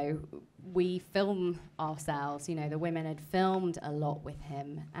 we film ourselves. The women had filmed a lot with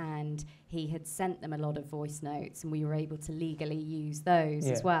him, and he had sent them a lot of voice notes, and we were able to legally use those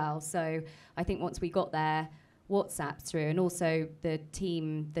as well. So I think once we got their WhatsApps through, and also the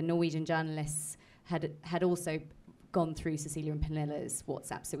team, the Norwegian journalists had also gone through Cecilia and Pernilla's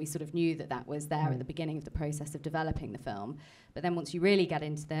WhatsApp, so we sort of knew that was there at the beginning of the process of developing the film. But then once you really get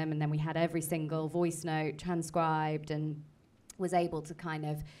into them, and then we had every single voice note transcribed, and was able to kind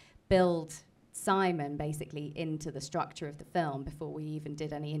of build Simon basically into the structure of the film before we even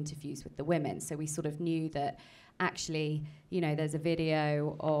did any interviews with the women. So we sort of knew that actually, there's a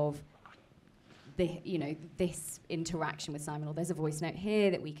video of this interaction with Simon, or there's a voice note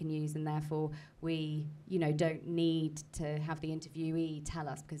here that we can use, and therefore we, don't need to have the interviewee tell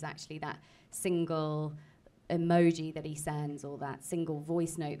us, because actually that single emoji that he sends, or that single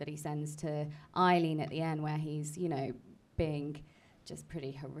voice note that he sends to Eileen at the end, where he's, being just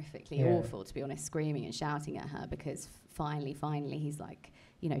pretty horrifically awful, to be honest, screaming and shouting at her because finally he's like,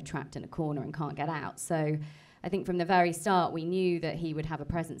 trapped in a corner and can't get out. So I think from the very start we knew that he would have a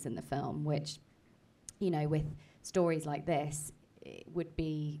presence in the film, which, with stories like this, it would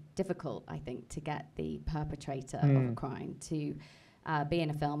be difficult, I think, to get the perpetrator of a crime to be in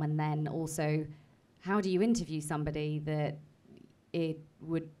a film. And then also, how do you interview somebody that it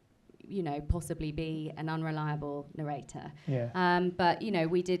would, possibly be an unreliable narrator? But,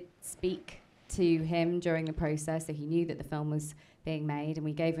 we did speak to him during the process, so he knew that the film was being made, and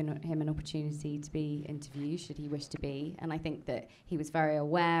we gave him an opportunity to be interviewed, should he wish to be. And I think that he was very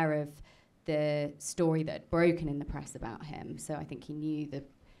aware of the story that had broken in the press about him. So I think he knew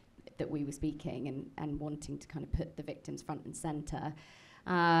that we were speaking and wanting to kind of put the victims front and centre.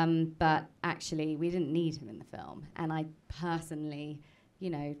 But actually, we didn't need him in the film. And I personally,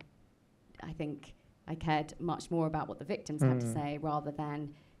 I think I cared much more about what the victims had to say, rather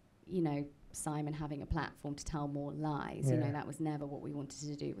than, Simon having a platform to tell more lies. That was never what we wanted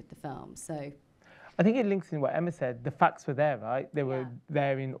to do with the film. So I think it links in what Emma said. The facts were there, right? They were Yeah.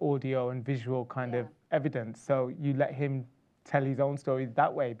 there in audio and visual kind of Yeah. evidence. So you let him tell his own story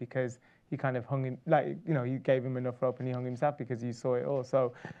that way because he kind of hung him, like, you know, you gave him enough rope and he hung himself because you saw it all.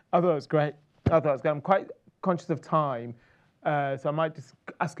 So I thought it was great. I'm quite conscious of time, so I might just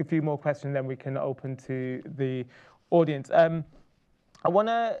ask a few more questions, then we can open to the audience. I want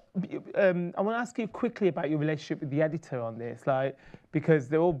to ask you quickly about your relationship with the editor on this, like, because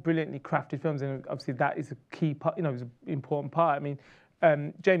they're all brilliantly crafted films, and obviously that is a key part, you know, it's an important part. I mean,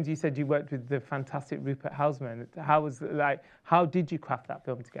 James, you said you worked with the fantastic Rupert Hausman. How did you craft that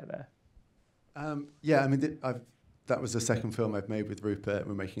film together? Yeah, I mean, that was the second film I've made with Rupert.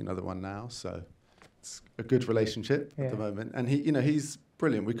 We're making another one now, so it's a good relationship at the moment. And he's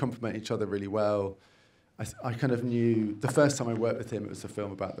brilliant. We complement each other really well. I kind of knew the first time I worked with him, it was a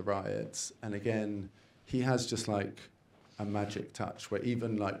film about the riots. And again, he has just like a magic touch where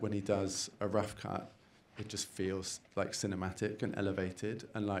even like when he does a rough cut, it just feels like cinematic and elevated.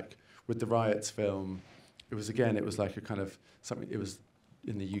 And like with the riots film, it was like a kind of something, it was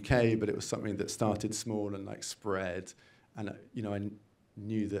in the UK, but it was something that started small and like spread. And, I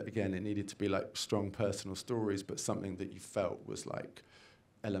knew that, again, it needed to be like strong personal stories, but something that you felt was like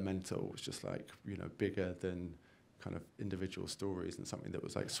elemental, was just like, bigger than kind of individual stories, and something that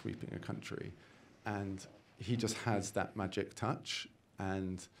was like sweeping a country. And he just has that magic touch.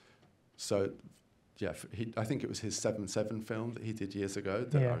 And so, yeah, I think it was his 7/7 film that he did years ago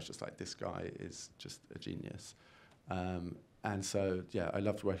that I was just like, this guy is just a genius. And so, yeah, I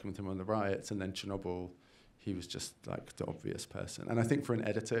loved working with him on the riots. And then Chernobyl, he was just like the obvious person. And I think for an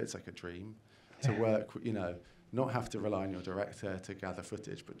editor, it's like a dream to work, not have to rely on your director to gather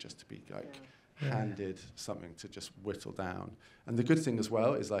footage, but just to be like handed something to just whittle down. And the good thing as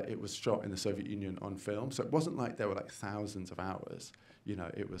well is like it was shot in the Soviet Union on film. So it wasn't like there were like thousands of hours,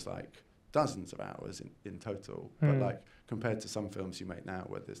 it was like dozens of hours in total. But like compared to some films you make now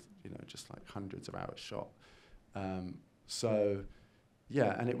where there's, just like hundreds of hours shot. So,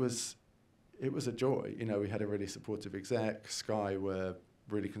 yeah, and it was a joy. We had a really supportive exec. Sky were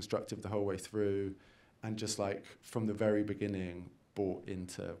really constructive the whole way through, and just like from the very beginning bought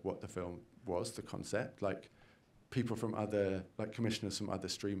into what the film was, the concept. Like people from commissioners from other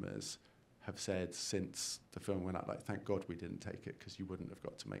streamers have said since the film went out, like, thank God we didn't take it because you wouldn't have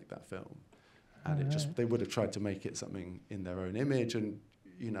got to make that film. And they would have tried to make it something in their own image, and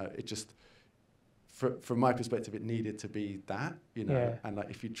it just. From my perspective, it needed to be that, and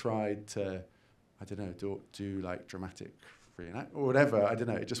like if you tried to, I don't know, do like dramatic reenact or whatever, I don't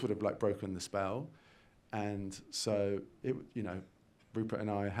know, it just would have like broken the spell. And so Rupert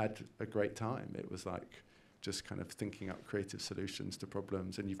and I had a great time. It was like just kind of thinking up creative solutions to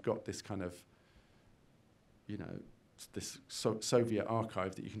problems, and you've got this kind of, this Soviet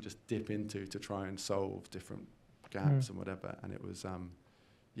archive that you can just dip into to try and solve different gaps and whatever. And it was,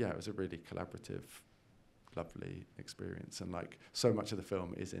 it was a really collaborative, lovely experience, and like so much of the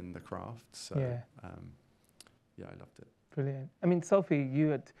film is in the craft. So I loved it. Brilliant. I mean, Sophie,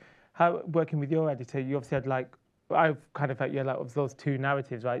 how working with your editor, you obviously had like, I've kind of felt you had like of those two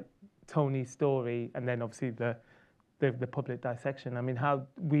narratives, right? Tony's story and then obviously the public dissection. I mean, how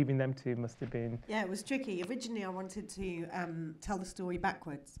weaving them two must have been. Yeah, it was tricky. Originally, I wanted to tell the story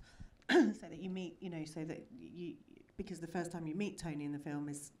backwards, so that you meet, so that you. Because the first time you meet Tony in the film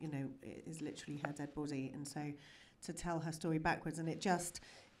is literally her dead body, and so to tell her story backwards, and it just,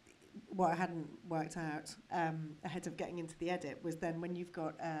 what I hadn't worked out ahead of getting into the edit was then when you've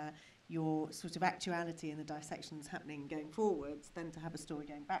got your sort of actuality and the dissections happening going forwards, then to have a story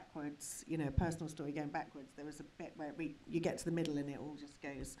going backwards, a personal story going backwards, there was a bit where you get to the middle and it all just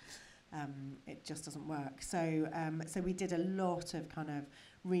goes, it just doesn't work. So we did a lot of kind of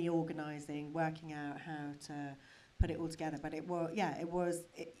reorganising, working out how to put it all together, but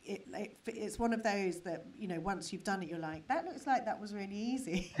it's one of those that once you've done it, you're like, that looks like that was really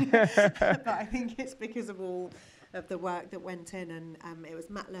easy. But I think it's because of all of the work that went in, and it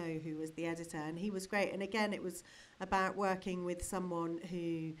was Matt Lowe who was the editor, and he was great. And again, it was about working with someone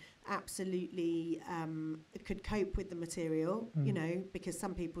who absolutely could cope with the material, because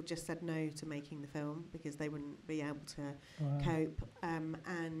some people just said no to making the film because they wouldn't be able to cope,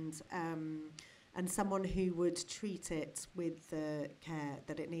 and someone who would treat it with the care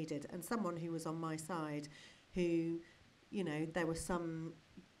that it needed, and someone who was on my side, who, there were some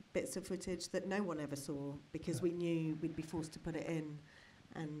bits of footage that no one ever saw because we knew we'd be forced to put it in,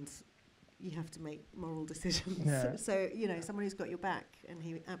 and you have to make moral decisions. Yeah. So, someone who's got your back, and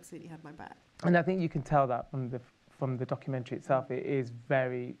he absolutely had my back. And I think you can tell that from the documentary itself. It is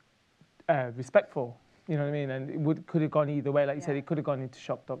very respectful. You know what I mean? And it could have gone either way. Like you said, it could have gone into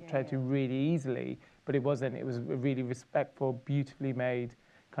shock documentary really easily, but it wasn't. It was a really respectful, beautifully made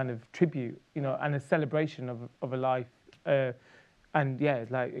kind of tribute, you know, and a celebration of a life. And yeah,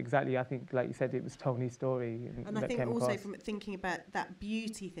 like exactly, I think, like you said, it was Tony's story. And I think also from thinking about that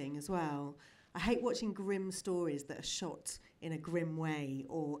beauty thing as well, I hate watching grim stories that are shot in a grim way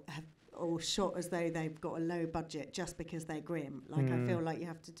or shot as though they've got a low budget just because they're grim. Like I feel like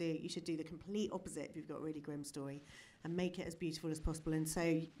you should do the complete opposite if you've got a really grim story and make it as beautiful as possible. And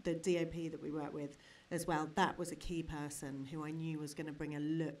so the DOP that we work with as well, that was a key person who I knew was going to bring a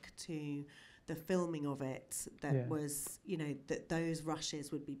look to the filming of it that was, you know, that those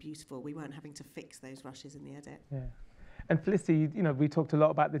rushes would be beautiful. We weren't having to fix those rushes in the edit. Yeah. And Felicity, you know, we talked a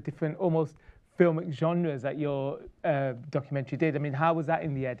lot about the different almost filmic genres that your documentary did. I mean, how was that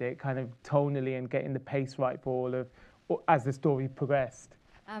in the edit, kind of tonally and getting the pace right for all of, as the story progressed?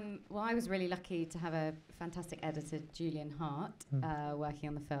 Well, I was really lucky to have a fantastic editor, Julian Hart, working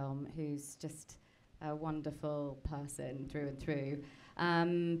on the film, who's just a wonderful person through and through.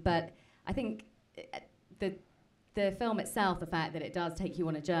 But I think the film itself, the fact that it does take you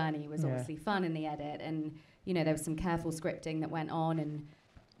on a journey, was obviously fun in the edit. And, you know, there was some careful scripting that went on. And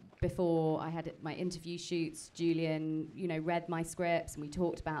before I had my interview shoots, Julian, you know, read my scripts and we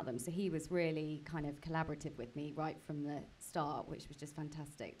talked about them. So he was really kind of collaborative with me right from the start, which was just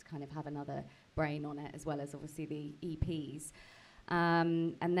fantastic to kind of have another brain on it, as well as obviously the EPs.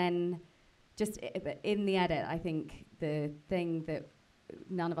 And then just in the edit, I think the thing that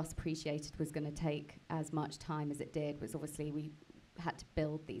none of us appreciated was going to take as much time as it did was obviously we had to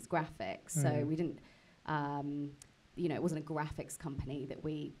build these graphics. So we didn't, you know, it wasn't a graphics company that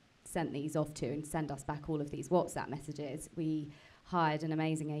we sent these off to and send us back all of these WhatsApp messages. We hired an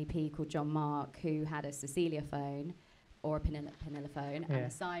amazing AP called John Mark, who had a Cecilia phone or a Penilla phone and a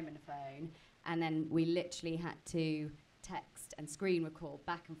Simon phone. And then we literally had to text and screen record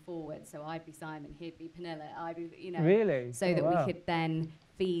back and forward. So I'd be Simon, he'd be Penilla, I'd be, you know. Really? So that we could then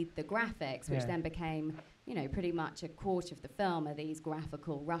feed the graphics, which then became, you know, pretty much a quarter of the film are these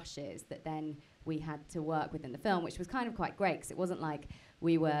graphical rushes that then we had to work with in the film, which was kind of quite great because it wasn't like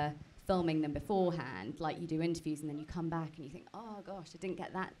we were filming them beforehand, like you do interviews and then you come back and you think, oh gosh, I didn't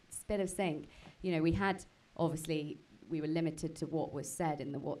get that bit of sync. You know, we had, obviously, we were limited to what was said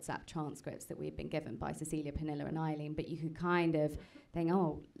in the WhatsApp transcripts that we had been given by Cecilia, Penilla and Eileen, but you could kind of think,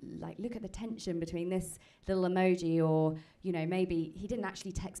 oh, like, look at the tension between this little emoji, or, you know, maybe he didn't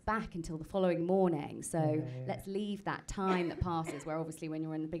actually text back until the following morning, so let's leave that time that passes, where obviously when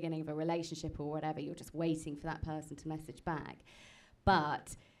you're in the beginning of a relationship or whatever, you're just waiting for that person to message back.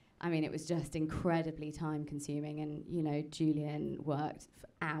 But I mean, it was just incredibly time consuming, and, you know, Julian worked for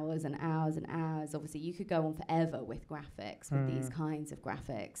hours and hours and hours. Obviously, you could go on forever with graphics, with these kinds of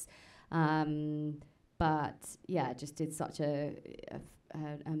graphics. But yeah, just did such an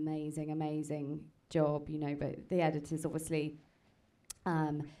amazing job, you know. But the editors, obviously,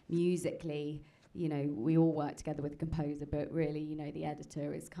 musically, you know, we all work together with the composer, but really, you know, the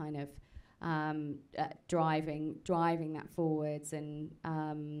editor is kind of driving that forwards, and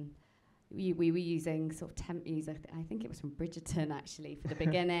we were using sort of temp music. I think it was from Bridgerton actually for the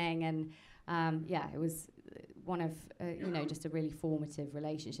beginning, and yeah, it was one of you know, just a really formative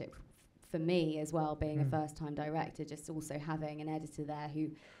relationship for me as well, being a first-time director. Just also having an editor there who,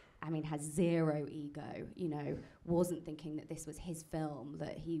 I mean, has zero ego, you know, wasn't thinking that this was his film,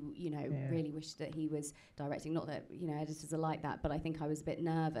 that he, you know, really wished that he was directing. Not that, you know, editors are like that, but I think I was a bit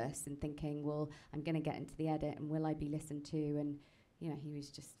nervous and thinking, well, I'm going to get into the edit and will I be listened to? And, you know, he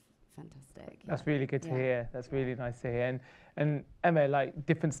was just fantastic. That's really good to hear. That's really nice to hear. And Emma, like,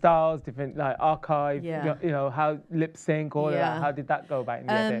 different styles, different, like, archive, you know, how lip sync, all of that. How did that go about in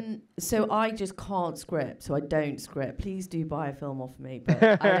the edit? So I just can't script, so I don't script. Please do buy a film off me, but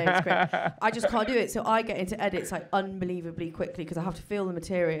I don't script. I just can't do it. So I get into edits like unbelievably quickly because I have to feel the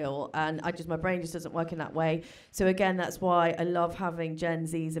material, and my brain just doesn't work in that way. So again, that's why I love having Gen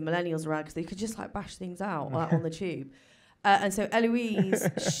Zs and millennials around, because they could just like bash things out like, on the tube. And so Eloise,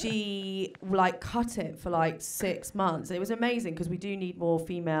 she like cut it for like 6 months. And it was amazing because we do need more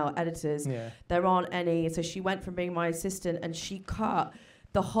female editors. There aren't any. So she went from being my assistant, and she cut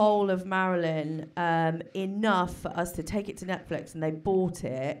the whole of Marilyn enough for us to take it to Netflix, and they bought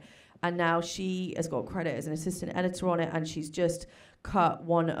it. And now she has got credit as an assistant editor on it, and she's just cut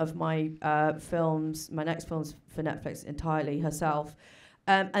one of my films, my next films for Netflix entirely herself.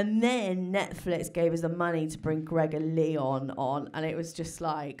 And then Netflix gave us the money to bring Gregor Leon on, and it was just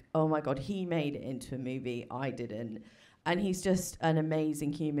like, oh my God, he made it into a movie, I didn't. And he's just an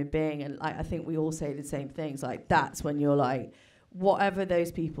amazing human being, and like, I think we all say the same things. Like, that's when you're like, whatever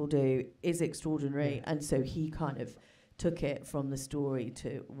those people do is extraordinary, and so he kind of took it from the story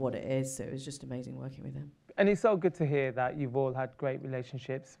to what it is. So it was just amazing working with him. And it's so good to hear that you've all had great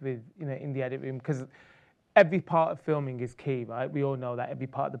relationships with, in the edit room, because every part of filming is key, right? We all know that every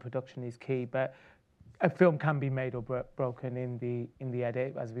part of the production is key, but a film can be made or broken in the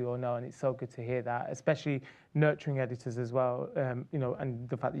edit, as we all know, and it's so good to hear that, especially nurturing editors as well, and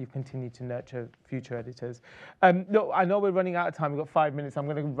the fact that you've continued to nurture future editors. Look, I know we're running out of time. We've got 5 minutes. I'm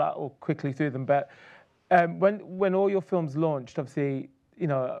going to rattle quickly through them, but when all your films launched, obviously, I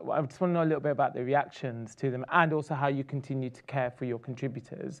just want to know a little bit about the reactions to them, and also how you continue to care for your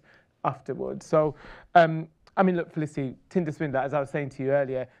contributors afterwards. So, look, Felicity, Tinder Swindler, as I was saying to you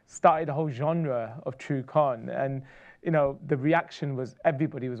earlier, started a whole genre of true con, and the reaction was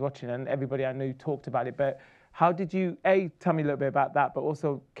everybody was watching, and everybody I knew talked about it. But how did you tell me a little bit about that, but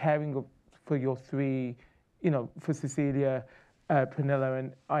also caring for your three, for Cecilia, Pernilla,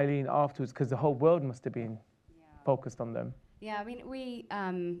 and Eileen afterwards, because the whole world must have been focused on them. Yeah, I mean, we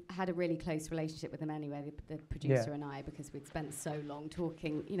had a really close relationship with them anyway, the producer and I, because we'd spent so long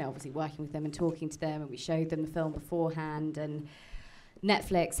talking, obviously working with them and talking to them, and we showed them the film beforehand. And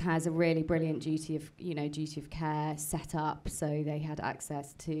Netflix has a really brilliant duty of care set up, so they had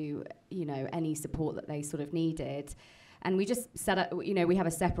access to, any support that they sort of needed. And we just set up, we have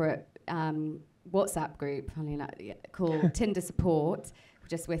a separate WhatsApp group called Tinder Support,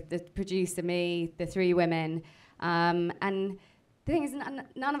 just with the producer, me, the three women. And the thing is,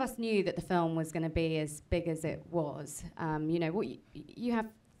 none of us knew that the film was going to be as big as it was. You have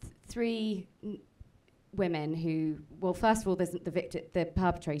three women who, well, first of all, the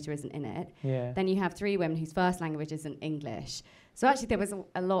perpetrator isn't in it. Yeah. Then you have three women whose first language isn't English. So actually, there was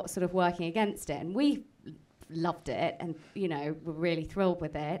a lot sort of working against it, and we loved it, and were really thrilled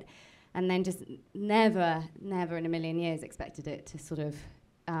with it, and then just never in a million years expected it to sort of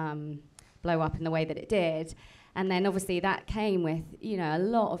blow up in the way that it did. And then obviously that came with, a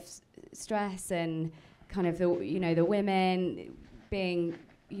lot of stress, and kind of the women being,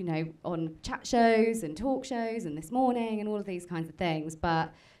 on chat shows and talk shows and This Morning and all of these kinds of things.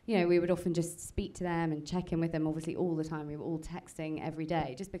 But, we would often just speak to them and check in with them, obviously all the time. We were all texting every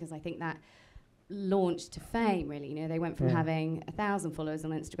day, just because I think that launched to fame, really. They went from having 1,000 followers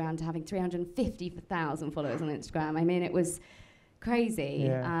on Instagram to having 350,000 followers on Instagram. I mean, it was crazy.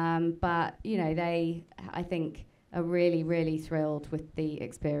 But they, I think, are really, really thrilled with the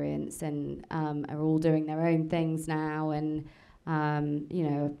experience, and are all doing their own things now, and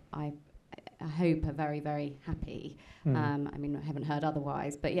I hope are very, very happy. I haven't heard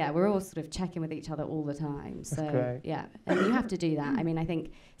otherwise, but we're all sort of checking with each other all the time. So and you have to do that. I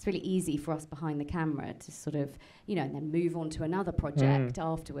think it's really easy for us behind the camera to sort of, and then move on to another project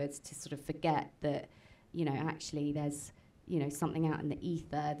afterwards, to sort of forget that, actually there's, something out in the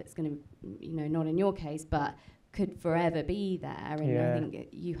ether that's going to, not in your case, but could forever be there. And I think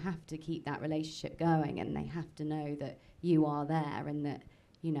you have to keep that relationship going, and they have to know that you are there, and that,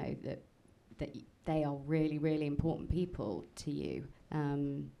 that they are really, really important people to you.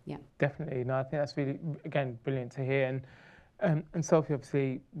 Definitely. No, I think that's really, again, brilliant to hear. And Sophie,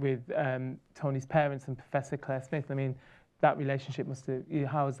 obviously, with Tony's parents and Professor Claire Smith, that relationship must have,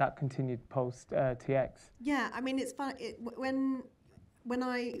 how has that continued post TX? Yeah, it's fun. When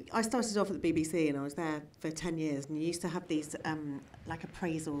I started off at the BBC, and I was there for 10 years, and you used to have these like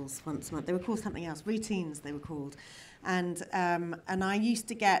appraisals once a month. They were called something else, routines they were called. And I used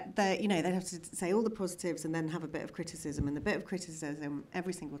to get they'd have to say all the positives and then have a bit of criticism. And the bit of criticism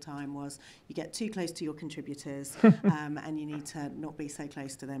every single time was, you get too close to your contributors, and you need to not be so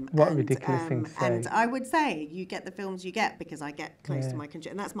close to them. What a ridiculous thing to say. And I would say, you get the films you get because I get close to my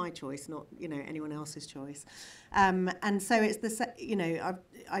contributors. And that's my choice, not, anyone else's choice. And so it's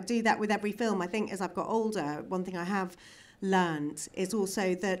I do that with every film. I think as I've got older, one thing I have learned is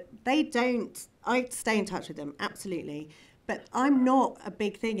also that I stay in touch with them, absolutely, but I'm not a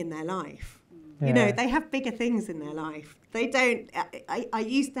big thing in their life. They have bigger things in their life. They don't. I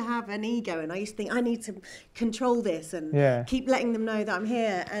used to have an ego, and I used to think I need to control this and keep letting them know that I'm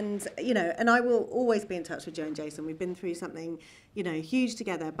here. And and I will always be in touch with Joe and Jason. We've been through something, huge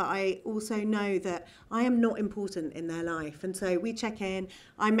together. But I also know that I am not important in their life, and so we check in.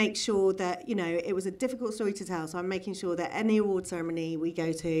 I make sure that it was a difficult story to tell, so I'm making sure that any award ceremony we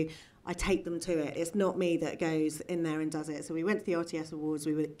go to, I take them to it. It's not me that goes in there and does it. So we went to the RTS Awards.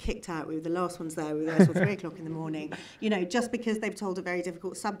 We were kicked out. We were the last ones there. We were there till 3 o'clock in the morning. You know, just because they've told a very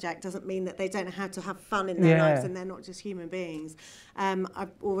difficult subject doesn't mean that they don't know how to have fun in their lives and they're not just human beings.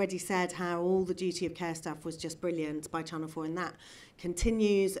 I've already said how all the duty of care stuff was just brilliant by Channel 4, and that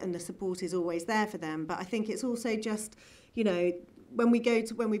continues, and the support is always there for them. But I think it's also just, you know, when we've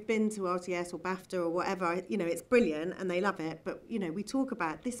been to RTS or BAFTA or whatever, you know, it's brilliant and they love it. But, you know, we talk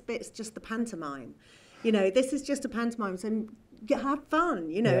about this bit's just the pantomime. You know, this is just a pantomime. So have fun.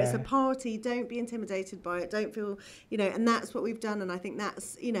 You know, it's a party. Don't be intimidated by it. Don't feel, you know, and that's what we've done. And I think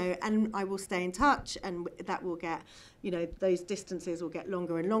that's, you know, and I will stay in touch, and that will get, you know, those distances will get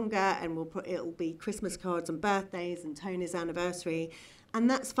longer and longer, and it'll be Christmas cards and birthdays and Tony's anniversary. And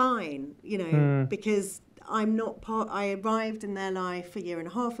that's fine, you know, because I'm not I arrived in their life a year and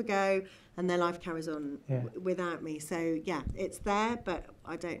a half ago, and their life carries on without me. So yeah, it's there, but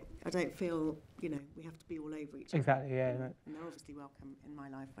I don't feel, you know, we have to be all over each other. Exactly, yeah. And they're obviously welcome in my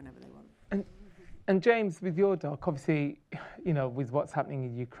life whenever they want. And James, with your doc, obviously, you know, with what's happening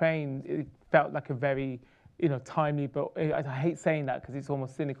in Ukraine, it felt like a very, you know, timely, but I hate saying that because it's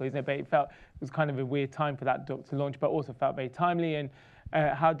almost cynical, isn't it? But it was kind of a weird time for that doc to launch, but also felt very timely. And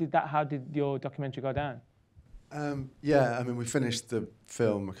how did your documentary go down? Yeah, I mean, we finished the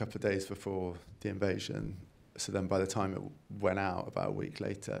film a couple of days before the invasion. So then by the time it went out, about a week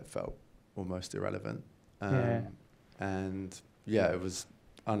later, it felt almost irrelevant. And yeah, it was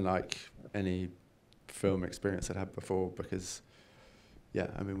unlike any film experience I'd had before because, yeah,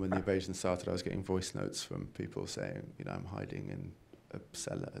 I mean, when the invasion started, I was getting voice notes from people saying, you know, I'm hiding in a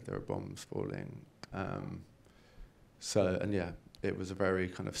cellar, there are bombs falling. And yeah, it was a very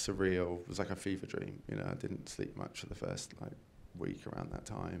kind of surreal, it was like a fever dream, you know. I didn't sleep much for the first like week around that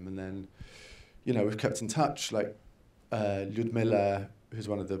time. And then, you know, we've kept in touch, like Ludmilla, who's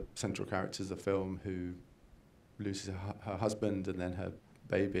one of the central characters of the film, who loses her husband and then her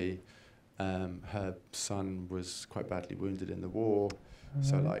baby. Her son was quite badly wounded in the war.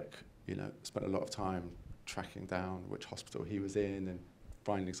 So like, you know, spent a lot of time tracking down which hospital he was in and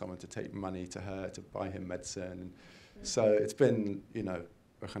finding someone to take money to her to buy him medicine. And so it's been, you know,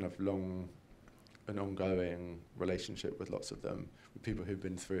 a kind of long and ongoing relationship with lots of them, with people who've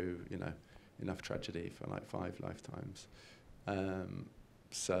been through, you know, enough tragedy for like 5 lifetimes.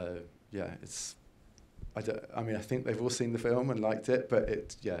 So yeah, I mean, I think they've all seen the film and liked it, but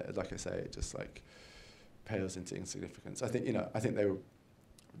it, yeah, like I say, it just like pales into insignificance. I think, you know,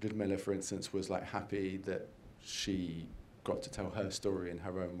 Ludmilla, for instance, was like happy that she got to tell her story in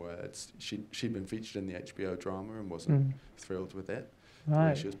her own words. She'd been featured in the HBO drama and wasn't thrilled with it.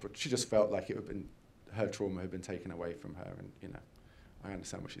 Right. She just felt like her trauma had been taken away from her, and you know, I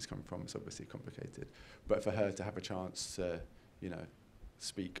understand where she's coming from. It's obviously complicated, but for her to have a chance to, you know,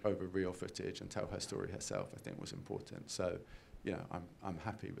 speak over real footage and tell her story herself, I think was important. So, you know, I'm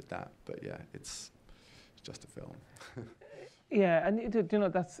happy with that. But yeah, it's just a film. Yeah, and you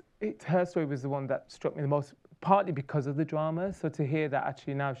know, her story was the one that struck me the most, partly because of the drama. So to hear that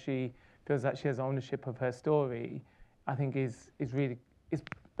actually now she feels that she has ownership of her story, I think is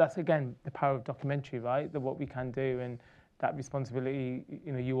that's again the power of documentary, right? That what we can do, and that responsibility,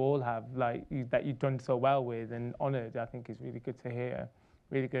 you know, you all have, like that you've done so well with and honoured. I think is really good to hear,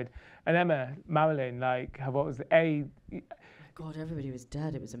 really good. And Emma, Marilyn, like, what was God, everybody was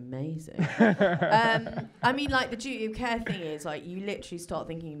dead. It was amazing. I mean, like, the duty of care thing is, like, you literally start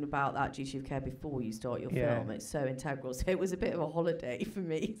thinking about that duty of care before you start your film. It's so integral. So it was a bit of a holiday for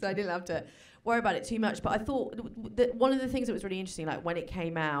me. So I didn't have to worry about it too much. But I thought that one of the things that was really interesting, like, when it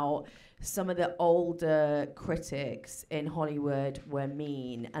came out, some of the older critics in Hollywood were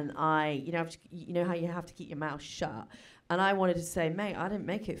mean. And you know how you have to keep your mouth shut. And I wanted to say, mate, I didn't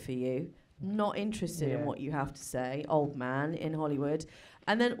make it for you. Not interested in what you have to say, old man in Hollywood.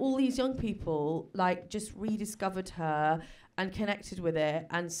 And then all these young people like just rediscovered her and connected with it.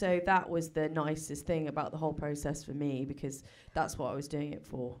 And so that was the nicest thing about the whole process for me, because that's what I was doing it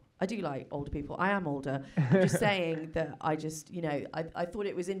for. I do like older people. I am older. I'm just saying that I just, you know, I thought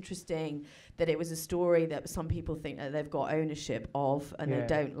it was interesting that it was a story that some people think that they've got ownership of, and they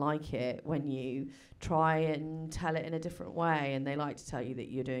don't like it when you try and tell it in a different way, and they like to tell you that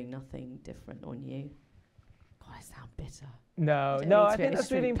you're doing nothing different on you. God, I sound bitter. No, I think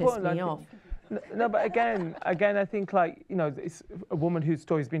that's really important. No, but again, I think, like, you know, it's a woman whose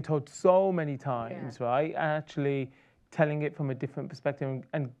story's been told so many times, right? And actually telling it from a different perspective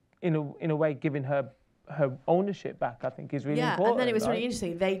and in a way giving her ownership back, I think is really important. Yeah, and then it was really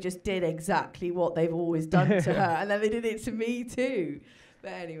interesting. They just did exactly what they've always done to her, and then they did it to me too.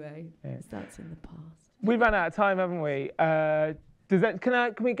 But anyway, that's in the past. We ran out of time, haven't we?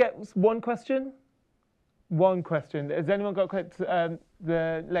 Can we get one question? One question. Has anyone got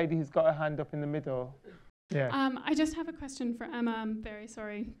the lady who's got her hand up in the middle? Yeah. I just have a question for Emma. I'm very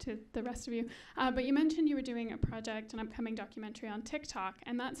sorry to the rest of you. But you mentioned you were doing a project, an upcoming documentary on TikTok,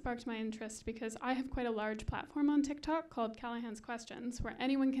 and that sparked my interest because I have quite a large platform on TikTok called Callahan's Questions, where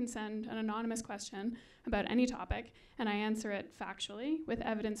anyone can send an anonymous question about any topic, and I answer it factually with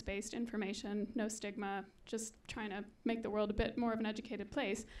evidence-based information, no stigma, just trying to make the world a bit more of an educated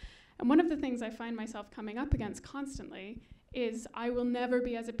place. And one of the things I find myself coming up against constantly is I will never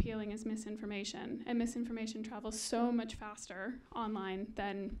be as appealing as misinformation, and misinformation travels so much faster online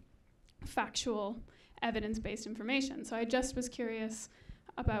than factual, evidence-based information. So I just was curious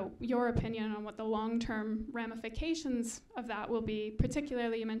about your opinion on what the long-term ramifications of that will be.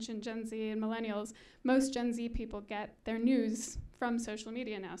 Particularly, you mentioned Gen Z and millennials. Most Gen Z people get their news from social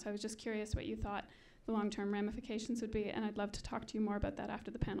media now, so I was just curious what you thought the long-term ramifications would be, and I'd love to talk to you more about that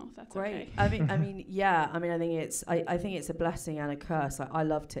after the panel, if that's Great. okay. I mean, yeah. I mean, I think it's a blessing and a curse. I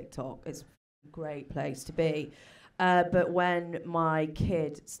love TikTok. It's a great place to be. But when my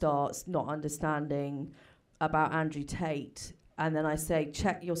kid starts not understanding about Andrew Tate, and then I say,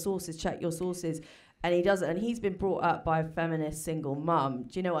 check your sources, and he doesn't, and he's been brought up by a feminist single mum.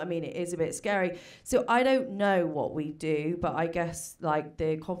 Do you know what I mean? It is a bit scary. So I don't know what we do, but I guess like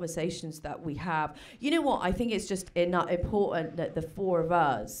the conversations that we have, you know what? I think it's just important that the four of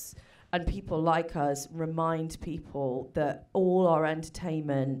us and people like us remind people that all our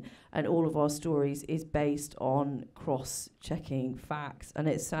entertainment and all of our stories is based on cross-checking facts. And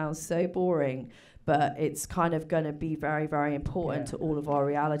it sounds so boring, but it's kind of going to be very, very important to all of our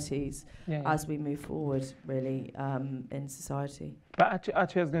realities as we move forward, really, in society. But actually I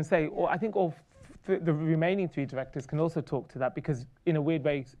was going to say, I think the remaining three directors can also talk to that, because in a weird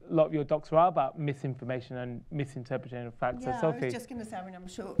way, a lot of your docs are about misinformation and misinterpretation of facts. Yeah, so Sophie. I was just going to say, I mean, I'm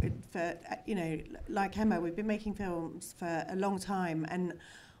sure for, like Emma, we've been making films for a long time, and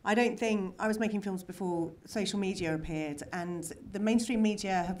I don't think I was making films before social media appeared, and the mainstream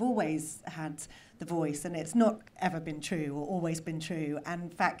media have always had the voice, and it's not ever been true or always been true,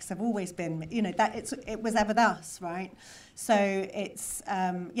 and facts have always been, that it was ever thus, right? So it's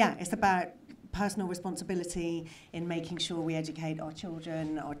it's about personal responsibility in making sure we educate our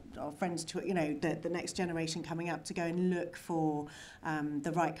children, our friends, the next generation coming up, to go and look for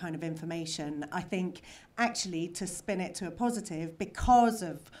the right kind of information. I think actually to spin it to a positive, because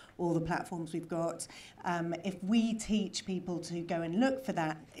of all the platforms we've got, if we teach people to go and look for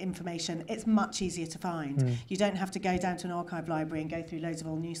that information, it's much easier to find. You don't have to go down to an archive library and go through loads of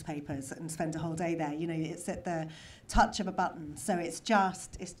old newspapers and spend a whole day there. It's at the touch of a button. So it's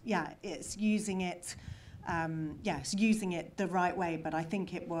using it the right way, but I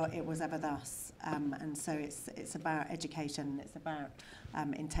think it was ever thus, and so it's about education, it's about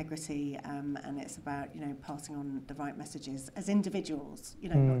integrity, and it's about passing on the right messages as individuals,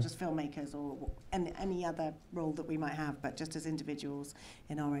 not just filmmakers or any other role that we might have, but just as individuals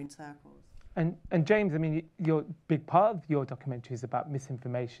in our own circles. And James, I mean, your big part of your documentary is about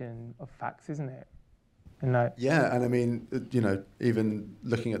misinformation of facts, isn't it? Yeah, and I mean, even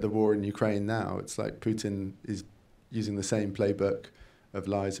looking at the war in Ukraine now, it's like Putin is using the same playbook of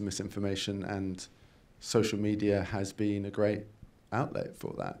lies and misinformation, and social media has been a great outlet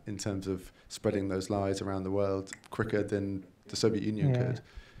for that in terms of spreading those lies around the world quicker than the Soviet Union could.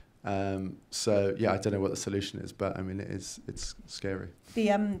 So I don't know what the solution is, but I mean, it's scary.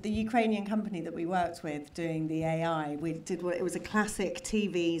 The Ukrainian company that we worked with doing the AI, it was a classic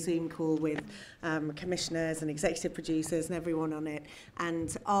TV Zoom call with commissioners and executive producers and everyone on it,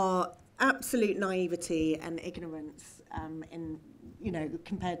 and our absolute naivety and ignorance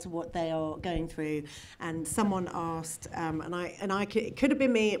compared to what they are going through. And someone asked, it could have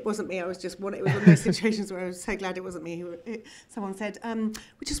been me, it wasn't me, it was one of those situations where I was so glad it wasn't me. Someone said,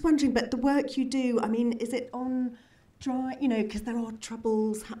 we're just wondering, but the work you do, I mean, is it on dry, because there are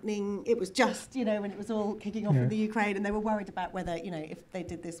troubles happening. It was just, when it was all kicking off in the Ukraine, and they were worried about whether, if they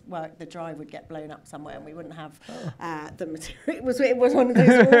did this work, the drive would get blown up somewhere and we wouldn't have the material. It was one of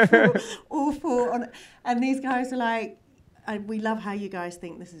those awful, and these guys are like, we love how you guys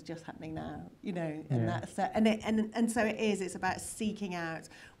think this is just happening now, and that's and so it is. It's about seeking out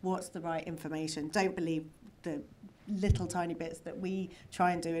what's the right information. Don't believe the little tiny bits that we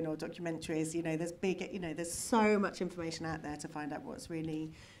try and do in our documentaries. There's there's so much information out there to find out what's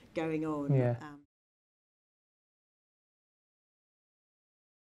really going on.